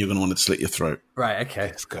 and then you're going to want to slit your throat. Right, okay.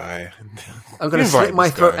 This guy. I'm going to slit my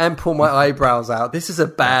throat and pull my eyebrows out. This is a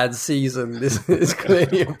bad season. This is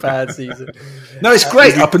clearly a bad season. No, it's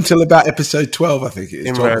great up until about episode 12, I think it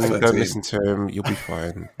is. Imran, don't listen to him. You'll be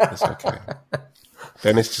fine. It's okay.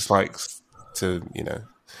 Then it's just like to,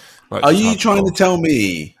 Like Are you trying to tell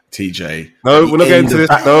me, TJ? No, we're not getting to this.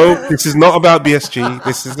 No, this is not about BSG.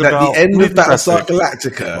 This is about the end of Battlestar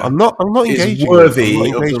Galactica. I'm not engaging. Is worthy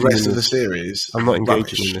of the rest of the series. I'm not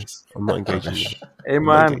engaging in this.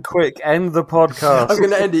 Imran, quick, end the podcast. I'm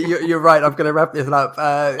going to end it. You're right. I'm going to wrap this up.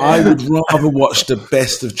 I would rather watch the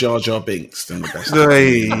best of Jar Jar Binks than the best of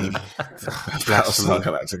Battlestar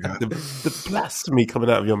Galactica. The blasphemy coming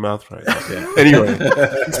out of your mouth right now. Yeah. Anyway.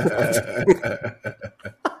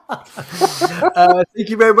 Thank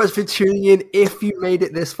you very much for tuning in. If you made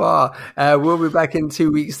it this far, we'll be back in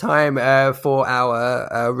 2 weeks' time for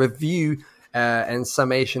our review and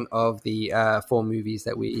summation of the 4 movies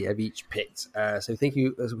that we have each picked. So thank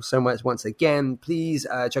you so much once again. Please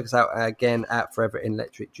check us out again at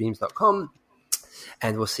foreverinelectricdreams.com.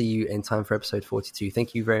 And we'll see you in time for episode 42.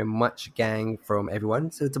 Thank you very much, gang, from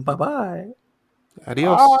everyone. So bye-bye.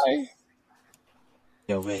 Adios. Bye.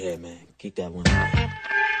 Yo, right here, man. Keep that one.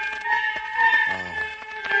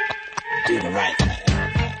 Do the right thing.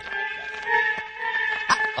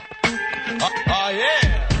 Oh,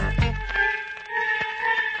 yeah.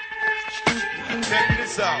 Check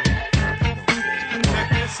this out. Check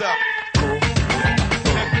this out.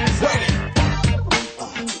 Check this out.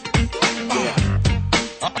 Oh, yeah.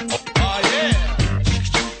 Oh, yeah.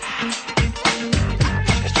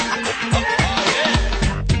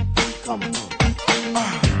 Come on.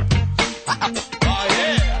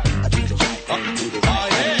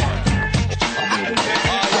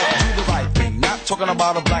 Talking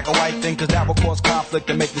about a black or white thing, cause that will cause conflict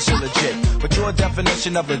and make this illegit. But your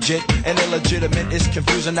definition of legit and illegitimate is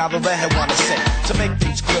confusing. Now the redhead wanna say, to make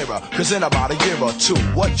things clearer, cause in about a year or two,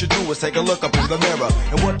 what you do is take a look up in the mirror,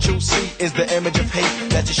 and what you see is the image of hate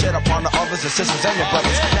that you shed upon the others and sisters and your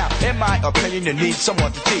brothers. Now, in my opinion, you need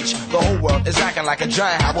someone to teach. The whole world is acting like a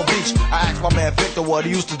giant Howell Beach. I asked my man Victor what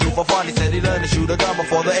he used to do for fun. He said he learned to shoot a gun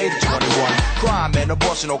before the age of 21. Crime and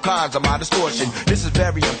abortion, all kinds of my distortion. This is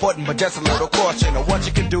very important, but just a little caution. vision of what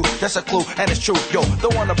you can do. That's a clue, and it's true. Yo,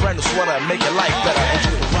 don't want a brand new sweater and make your life better and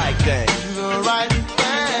do the right thing. Do the right thing.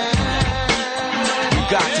 You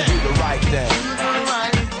got to do the right thing. Do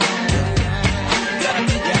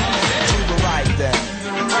the right thing.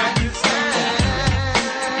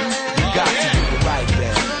 You got to do the right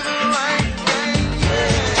thing.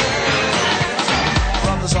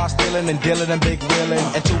 Brothers are stealing and dealing and big wheeling,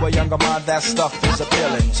 and to a younger mind that stuff is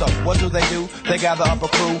appealing. So what do? They gather up a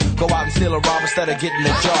crew, go out and steal a rob instead of getting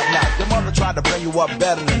a job. Now your mother tried to bring you up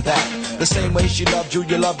better than that. The same way she loved you,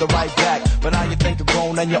 you loved her right back. But now you think you're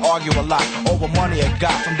grown and you argue a lot over money you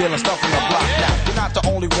got from dealing stuff from the block. Now you're not the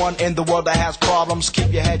only one in the world that has problems.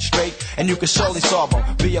 Keep your head straight and you can surely solve them.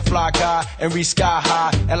 Be a fly guy and reach sky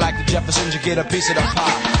high, and like the Jeffersons you get a piece of the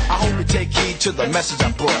pie. I hope you take heed to the message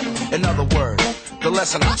I brought. In other words, the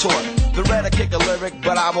lesson I taught. The red I kick a lyric,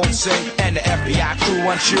 but I won't sing. And the FBI crew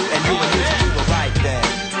wants you, and you and you to do the right thing.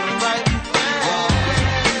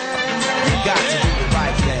 You got to do the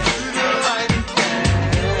right thing.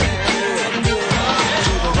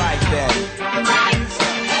 Do the right thing.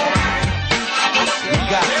 You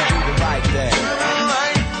got to do the right thing.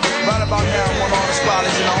 Right about now, I want all the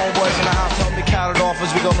spotters and the homeboys in the house. Help me count it off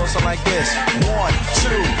as we go know something like this. 1,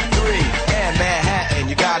 2, 3, and Manhattan,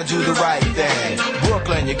 you gotta do the right thing.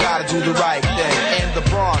 Brooklyn, you gotta do the right thing. In the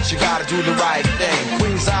Bronx, you gotta do the right thing.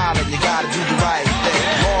 Queens Island, you gotta do the right thing.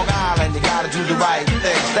 Long Island, you gotta do the right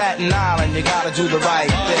thing. Staten Island, you gotta do the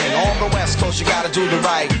right thing. On the West Coast, you gotta do the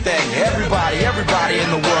right thing. Everybody in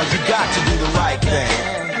the world, you got to do the right thing.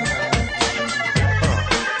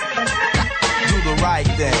 Do the right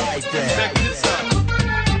thing.